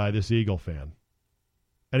 this guy, this Eagle fan,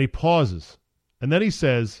 and he pauses. And then he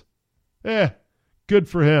says, good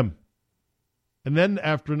for him. And then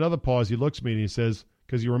after another pause, he looks at me and he says,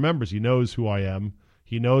 because he remembers, he knows who I am.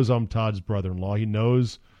 He knows I'm Todd's brother-in-law. He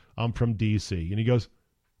knows I'm from D.C. And he goes,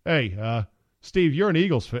 hey, Steve, you're an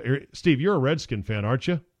Eagles fan. Steve, you're a Redskin fan, aren't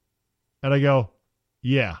you? And I go,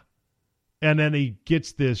 yeah. And then he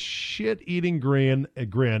gets this shit-eating grin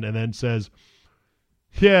and then says,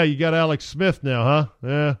 yeah, you got Alex Smith now, huh?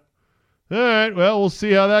 Yeah. All right, well, we'll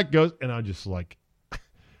see how that goes. And I'm just like,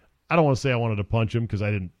 I don't want to say I wanted to punch him because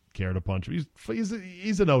I didn't care to punch him.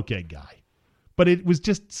 He's an okay guy. But it was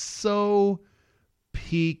just so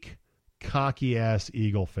peak, cocky-ass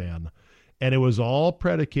Eagle fan. And it was all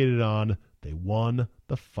predicated on they won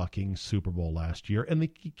the fucking Super Bowl last year, and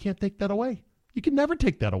you can't take that away. You can never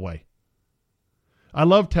take that away. I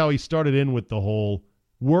loved how he started in with the whole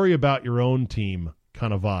worry about your own team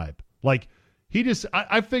kind of vibe. Like,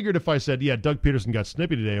 I figured if I said, yeah, Doug Peterson got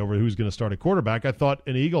snippy today over who's going to start a quarterback, I thought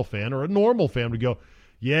an Eagle fan or a normal fan would go,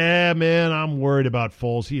 yeah, man, I'm worried about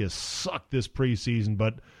Foles. He has sucked this preseason,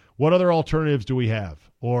 but what other alternatives do we have?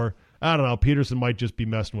 Or, I don't know, Peterson might just be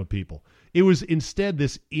messing with people. It was instead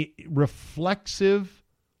this reflexive,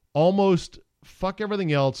 almost fuck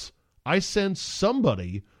everything else. I sense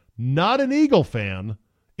somebody, not an Eagle fan,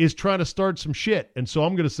 is trying to start some shit. And so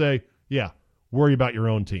I'm going to say, yeah, worry about your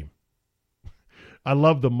own team. I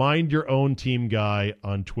love the mind your own team guy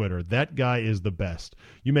on Twitter. That guy is the best.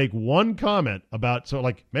 You make one comment about, so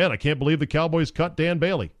like, man, I can't believe the Cowboys cut Dan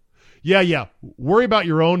Bailey. Yeah, worry about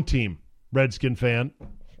your own team, Redskin fan.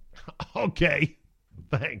 Okay,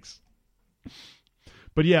 thanks.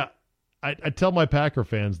 But yeah, I tell my Packer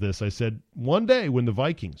fans this. I said, one day when the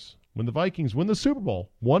Vikings win the Super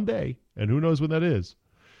Bowl, one day, and who knows when that is,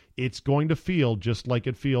 it's going to feel just like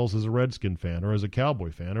it feels as a Redskin fan or as a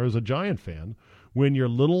Cowboy fan or as a Giant fan when your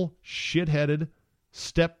little shit-headed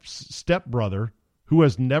step-brother who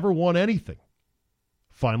has never won anything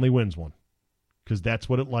finally wins one. Because that's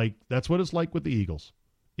what it's like with the Eagles.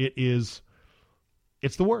 It's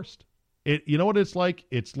the worst. You know what it's like?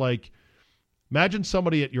 It's like, imagine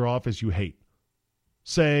somebody at your office you hate.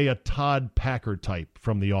 Say a Todd Packer type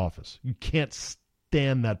from The Office. You can't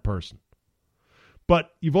stand that person.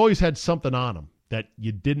 But you've always had something on him that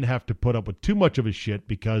you didn't have to put up with too much of his shit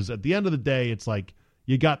because at the end of the day, it's like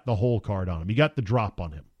you got the whole card on him. You got the drop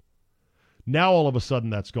on him. Now all of a sudden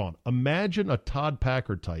that's gone. Imagine a Todd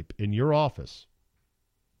Packer type in your office.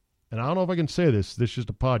 And I don't know if I can say this. This is just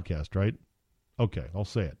a podcast, right? Okay, I'll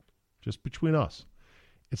say it. Just between us.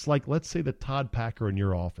 It's like, let's say the Todd Packer in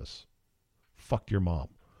your office fucked your mom.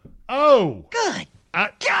 Oh! Good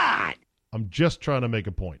God! I'm just trying to make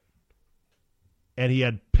a point. And he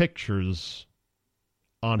had pictures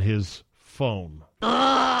on his phone.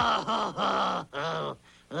 Now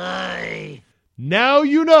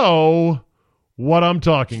you know what I'm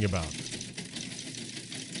talking about.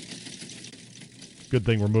 Good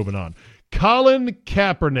thing we're moving on. Colin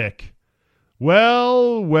Kaepernick.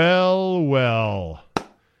 Well.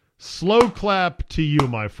 Slow clap to you,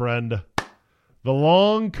 my friend. The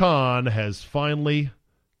long con has finally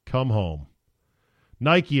come home.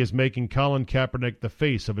 Nike is making Colin Kaepernick the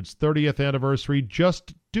face of its 30th anniversary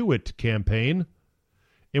Just Do It campaign,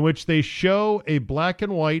 in which they show a black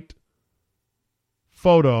and white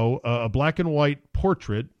photo, a black and white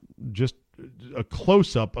portrait, just a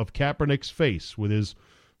close-up of Kaepernick's face with his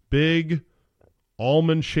big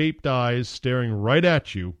almond-shaped eyes staring right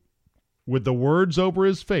at you with the words over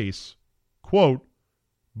his face, quote,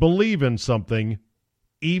 "Believe in something,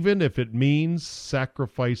 even if it means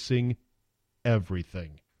sacrificing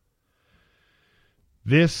everything."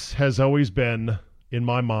 This has always been, in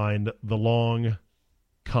my mind, the long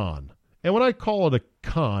con. And when I call it a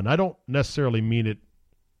con, I don't necessarily mean it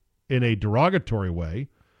in a derogatory way.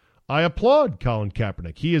 I applaud Colin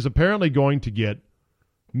Kaepernick. He is apparently going to get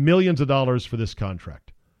millions of dollars for this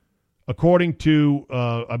contract. According to,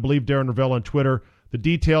 I believe, Darren Ravel on Twitter, the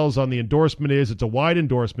details on the endorsement is it's a wide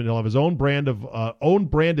endorsement. He'll have his own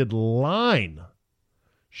branded line.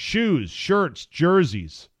 Shoes, shirts,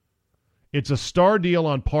 jerseys. It's a star deal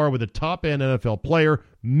on par with a top-end NFL player.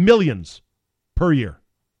 Millions per year.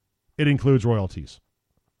 It includes royalties.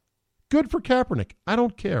 Good for Kaepernick. I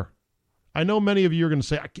don't care. I know many of you are going to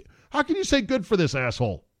say, how can you say good for this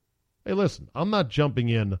asshole? Hey, listen, I'm not jumping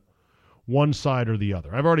in one side or the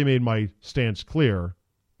other. I've already made my stance clear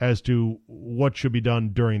as to what should be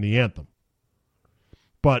done during the anthem.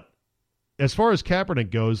 But as far as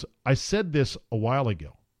Kaepernick goes, I said this a while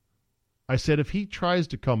ago. I said if he tries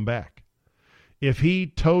to come back, if he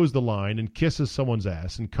toes the line and kisses someone's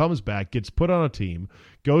ass and comes back, gets put on a team,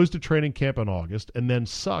 goes to training camp in August, and then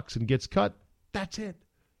sucks and gets cut, that's it.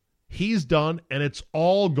 He's done, and it's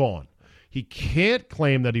all gone. He can't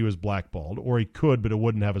claim that he was blackballed, or he could, but it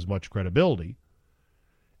wouldn't have as much credibility.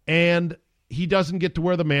 And he doesn't get to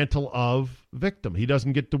wear the mantle of victim. He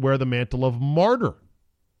doesn't get to wear the mantle of martyr.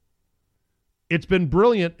 It's been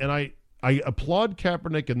brilliant, and I applaud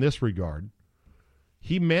Kaepernick in this regard.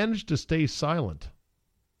 He managed to stay silent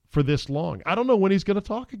for this long. I don't know when he's going to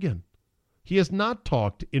talk again. He has not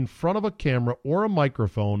talked in front of a camera or a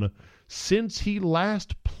microphone since he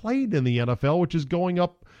last played in the NFL, which is coming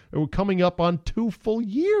up on 2 full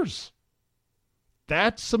years.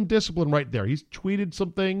 That's some discipline right there. He's tweeted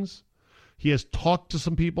some things. He has talked to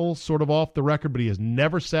some people sort of off the record, but he has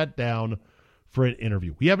never sat down for an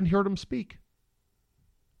interview. We haven't heard him speak.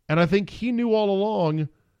 And I think he knew all along,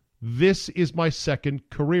 this is my second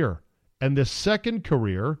career. And this second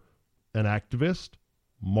career, an activist,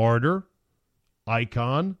 martyr,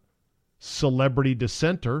 icon, celebrity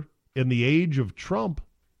dissenter in the age of Trump.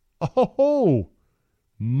 Oh,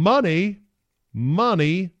 money,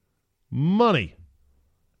 money, money.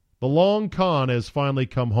 The long con has finally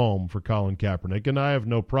come home for Colin Kaepernick, and I have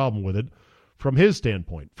no problem with it from his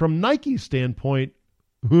standpoint. From Nike's standpoint,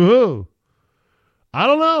 whoa, I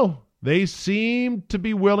don't know. They seem to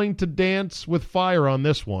be willing to dance with fire on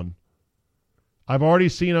this one. I've already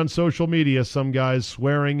seen on social media some guys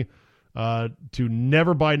swearing to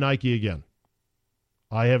never buy Nike again.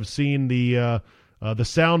 I have seen the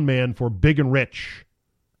sound man for Big and Rich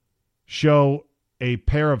show a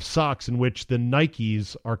pair of socks in which the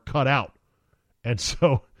Nikes are cut out. And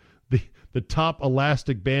so the top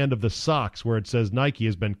elastic band of the socks where it says Nike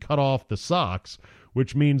has been cut off the socks,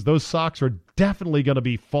 which means those socks are definitely going to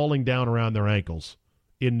be falling down around their ankles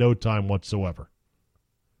in no time whatsoever.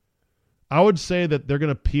 I would say that they're going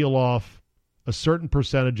to peel off a certain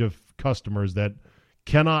percentage of customers that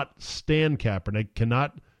cannot stand Kaepernick,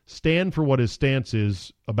 cannot stand for what his stance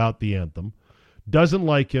is about the anthem, doesn't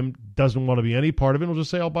like him, doesn't want to be any part of it, will just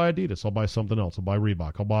say, I'll buy Adidas, I'll buy something else, I'll buy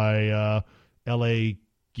Reebok, I'll buy LA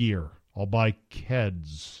Gear, I'll buy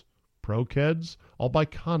Keds, Pro Keds, I'll buy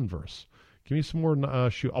Converse. Give me some more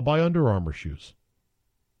shoes. I'll buy Under Armour shoes.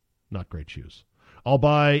 Not great shoes. I'll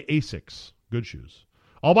buy Asics. Good shoes.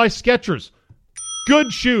 I'll buy Skechers.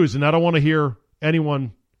 Good shoes. And I don't want to hear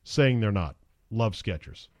anyone saying they're not. Love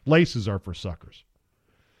Skechers. Laces are for suckers.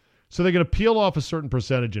 So they're going to peel off a certain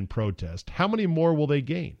percentage in protest. How many more will they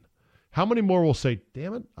gain? How many more will say,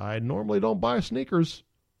 damn it, I normally don't buy sneakers,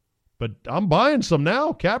 but I'm buying some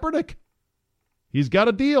now. Kaepernick. He's got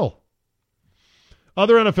a deal.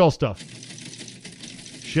 Other NFL stuff.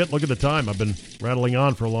 Shit, look at the time. I've been rattling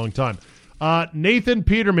on for a long time. Nathan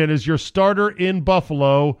Peterman is your starter in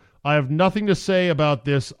Buffalo. I have nothing to say about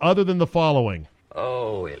this other than the following.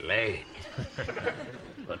 Oh, Elaine.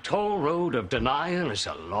 The toll road of denial is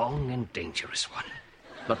a long and dangerous one.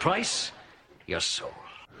 The price, your soul.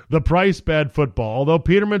 The price, bad football. Although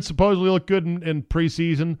Peterman supposedly looked good in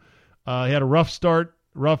preseason, he had a rough start,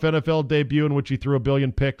 rough NFL debut in which he threw 1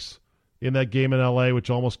 billion picks in that game in L.A., which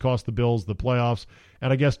almost cost the Bills the playoffs.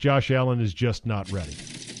 And I guess Josh Allen is just not ready.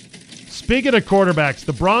 Speaking of quarterbacks,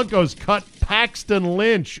 the Broncos cut Paxton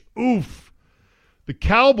Lynch. Oof. The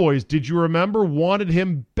Cowboys, did you remember, wanted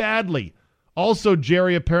him badly. Also,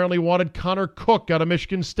 Jerry apparently wanted Connor Cook out of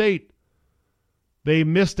Michigan State. They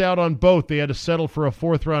missed out on both. They had to settle for a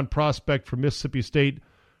 4th-round prospect from Mississippi State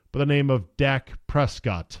by the name of Dak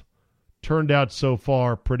Prescott. Turned out so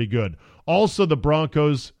far pretty good. Also, the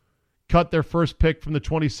Broncos cut their first pick from the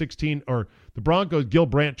 2016, or the Broncos, Gil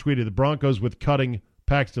Brandt tweeted, the Broncos with cutting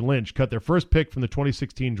Paxton Lynch cut their first pick from the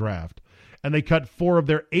 2016 draft, and they cut 4 of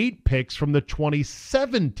their 8 picks from the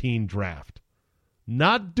 2017 draft.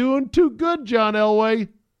 Not doing too good, John Elway.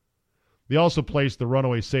 They also placed the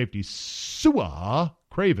runaway safety Sua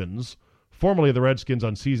Cravens formerly of the Redskins,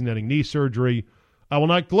 on season-ending knee surgery. I will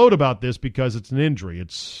not gloat about this because it's an injury.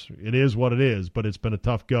 It is what it is, but it's been a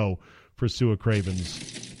tough go for Sua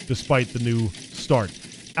Cravens despite the new start.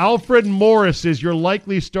 Alfred Morris is your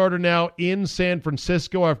likely starter now in San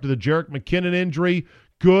Francisco after the Jerick McKinnon injury.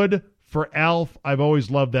 Good for Alf. I've always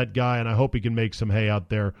loved that guy, and I hope he can make some hay out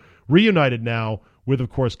there. Reunited now with, of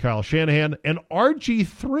course, Kyle Shanahan. And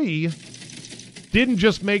RG3 didn't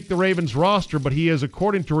just make the Ravens roster, but he is,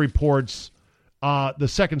 according to reports, the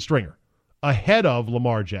second stringer, ahead of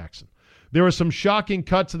Lamar Jackson. There were some shocking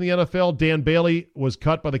cuts in the NFL. Dan Bailey was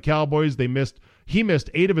cut by the Cowboys. He missed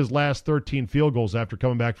 8 of his last 13 field goals after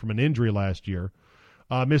coming back from an injury last year.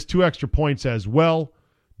 Missed 2 extra points as well.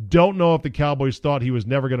 Don't know if the Cowboys thought he was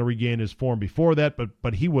never going to regain his form before that,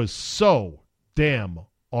 but he was so damn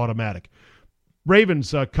automatic.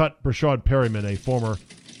 Ravens cut Brashad Perryman, a former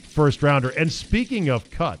first-rounder. And speaking of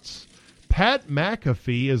cuts, Pat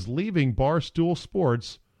McAfee is leaving Barstool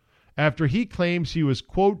Sports after he claims he was,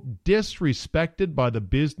 quote, disrespected by the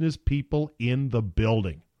business people in the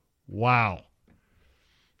building. Wow.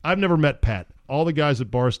 I've never met Pat. All the guys at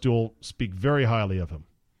Barstool speak very highly of him.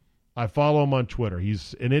 I follow him on Twitter.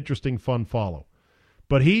 He's an interesting, fun follow.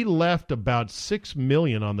 But he left about $6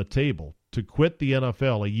 million on the table to quit the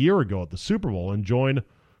NFL a year ago at the Super Bowl and join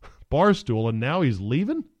Barstool, and now he's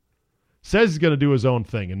leaving? Says he's going to do his own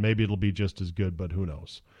thing, and maybe it'll be just as good, but who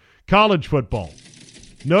knows. College football.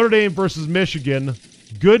 Notre Dame versus Michigan.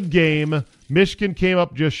 Good game. Michigan came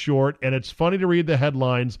up just short, and it's funny to read the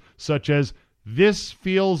headlines such as, "This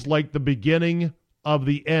feels like the beginning of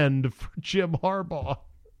the end for Jim Harbaugh."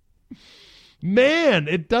 Man,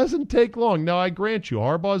 it doesn't take long. Now, I grant you,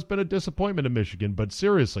 Harbaugh's been a disappointment in Michigan, but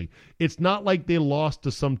seriously, it's not like they lost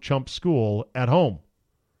to some chump school at home.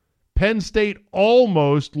 Penn State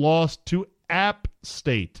almost lost to App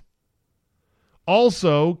State.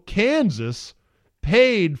 Also, Kansas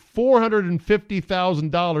paid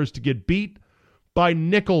 $450,000 to get beat by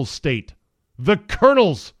Nicholls State. The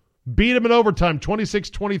Colonels beat them in overtime,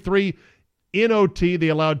 26-23 in OT. They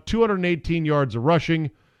allowed 218 yards of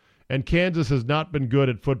rushing. And Kansas has not been good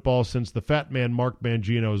at football since the fat man Mark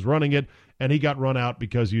Mangino is running it, and he got run out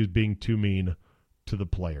because he was being too mean to the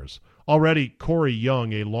players. Already, Corey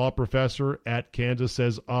Young, a law professor at Kansas,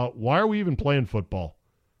 says, why are we even playing football?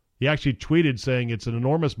 He actually tweeted saying it's an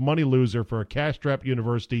enormous money loser for a cash-strapped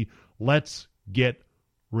university. Let's get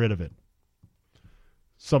rid of it.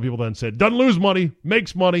 Some people then said, doesn't lose money,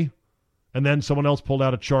 makes money. And then someone else pulled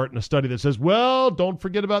out a chart and a study that says, well, don't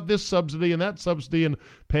forget about this subsidy and that subsidy and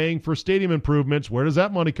paying for stadium improvements. Where does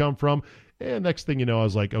that money come from? And next thing you know, I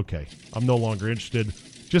was like, okay, I'm no longer interested.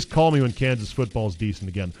 Just call me when Kansas football is decent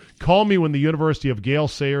again. Call me when the University of Gale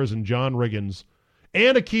Sayers and John Riggins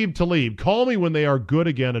and Aqib Talib, call me when they are good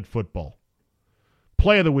again at football.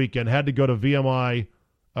 Play of the weekend had to go to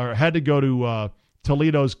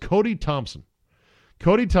Toledo's Cody Thompson.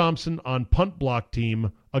 Cody Thompson on punt block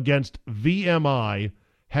team against VMI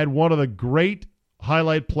had one of the great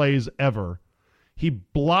highlight plays ever. He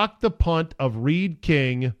blocked the punt of Reed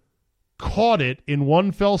King, caught it in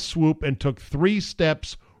one fell swoop, and took 3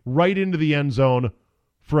 steps right into the end zone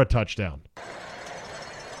for a touchdown.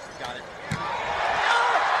 Got it.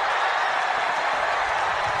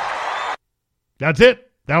 That's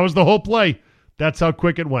it. That was the whole play. That's how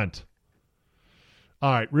quick it went.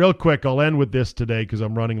 All right, real quick, I'll end with this today because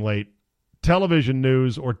I'm running late. Television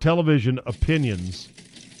news or television opinions.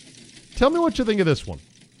 Tell me what you think of this one.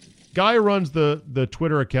 Guy who runs the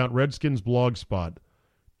Twitter account, Redskins Blogspot,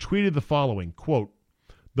 tweeted the following, quote,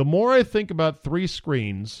 the more I think about 3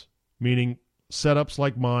 screens, meaning setups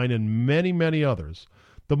like mine and many, many others,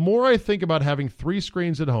 the more I think about having 3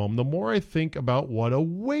 screens at home, the more I think about what a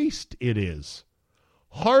waste it is.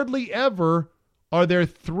 Hardly ever are there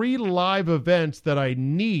 3 live events that I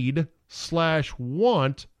need/want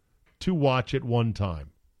to watch at one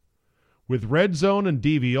time. With Red Zone and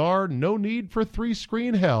DVR, no need for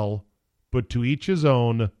 3-screen hell, but to each his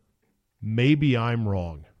own. Maybe I'm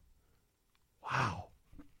wrong. Wow.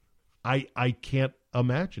 I can't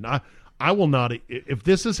imagine. I will not, if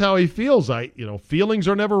this is how he feels, feelings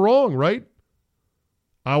are never wrong, right?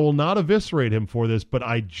 I will not eviscerate him for this, but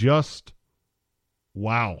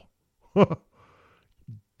wow.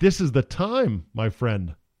 This is the time, my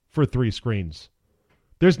friend, for 3 screens.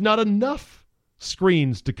 There's not enough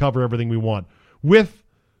screens to cover everything we want. With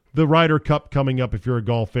the Ryder Cup coming up, if you're a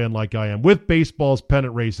golf fan like I am, with baseball's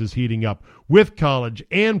pennant races heating up, with college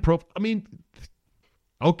and pro. I mean,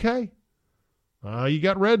 okay. You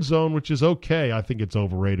got Red Zone, which is okay. I think it's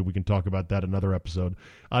overrated. We can talk about that another episode.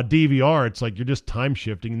 DVR, it's like you're just time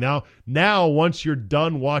shifting. Now, once you're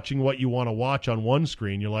done watching what you want to watch on one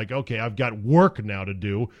screen, you're like, okay, I've got work now to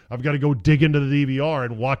do. I've got to go dig into the DVR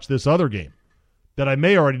and watch this other game that I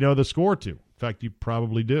may already know the score to. In fact, you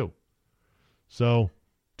probably do. So,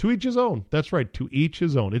 to each his own. That's right, to each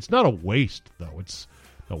his own. It's not a waste, though. It's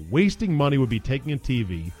wasting money would be taking a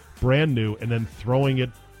TV, brand new, and then throwing it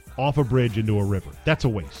off a bridge into a river. That's a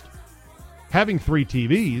waste. Having 3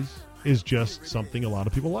 TVs is just something a lot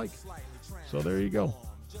of people like. So there you go.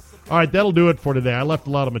 All right, that'll do it for today. I left a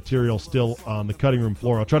lot of material still on the cutting room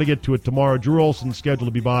floor. I'll try to get to it tomorrow. Drew Olson's scheduled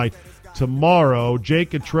to be by tomorrow.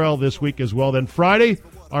 Jake Cottrell this week as well. Then Friday,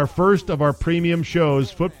 our first of our premium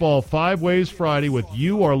shows, Football 5 Ways Friday with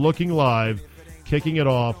You Are Looking Live, kicking it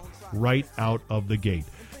off right out of the gate.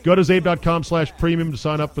 Go to zabe.com/premium to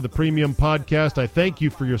sign up for the premium podcast. I thank you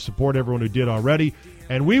for your support, everyone who did already,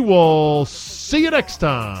 and we will see you next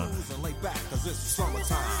time.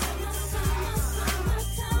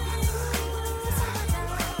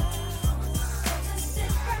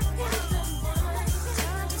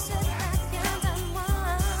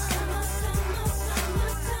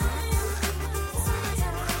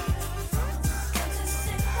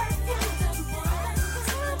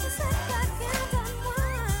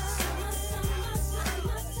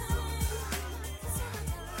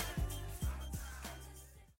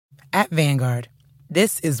 At Vanguard,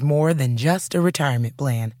 this is more than just a retirement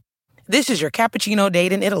plan. This is your cappuccino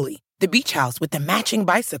date in Italy, the beach house with the matching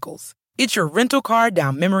bicycles. It's your rental car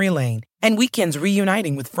down memory lane, and weekends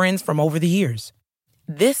reuniting with friends from over the years.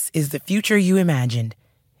 This is the future you imagined,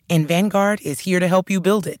 and Vanguard is here to help you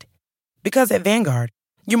build it. Because at Vanguard,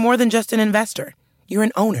 you're more than just an investor. You're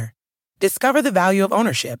an owner. Discover the value of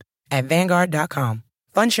ownership at Vanguard.com.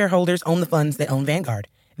 Fund shareholders own the funds that own Vanguard.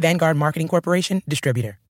 Vanguard Marketing Corporation,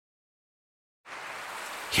 distributor.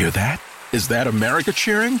 Hear that? Is that America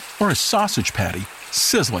cheering or a sausage patty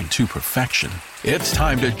sizzling to perfection? It's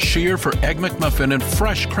time to cheer for Egg McMuffin and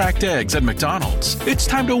fresh cracked eggs at McDonald's. It's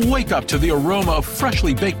time to wake up to the aroma of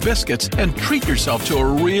freshly baked biscuits and treat yourself to a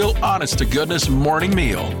real honest-to-goodness morning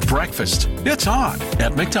meal. Breakfast, it's on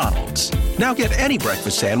at McDonald's. Now get any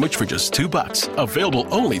breakfast sandwich for just $2. Available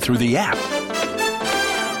only through the app.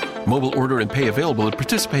 Mobile order and pay available at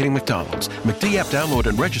participating McDonald's. McD app download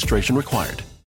and registration required.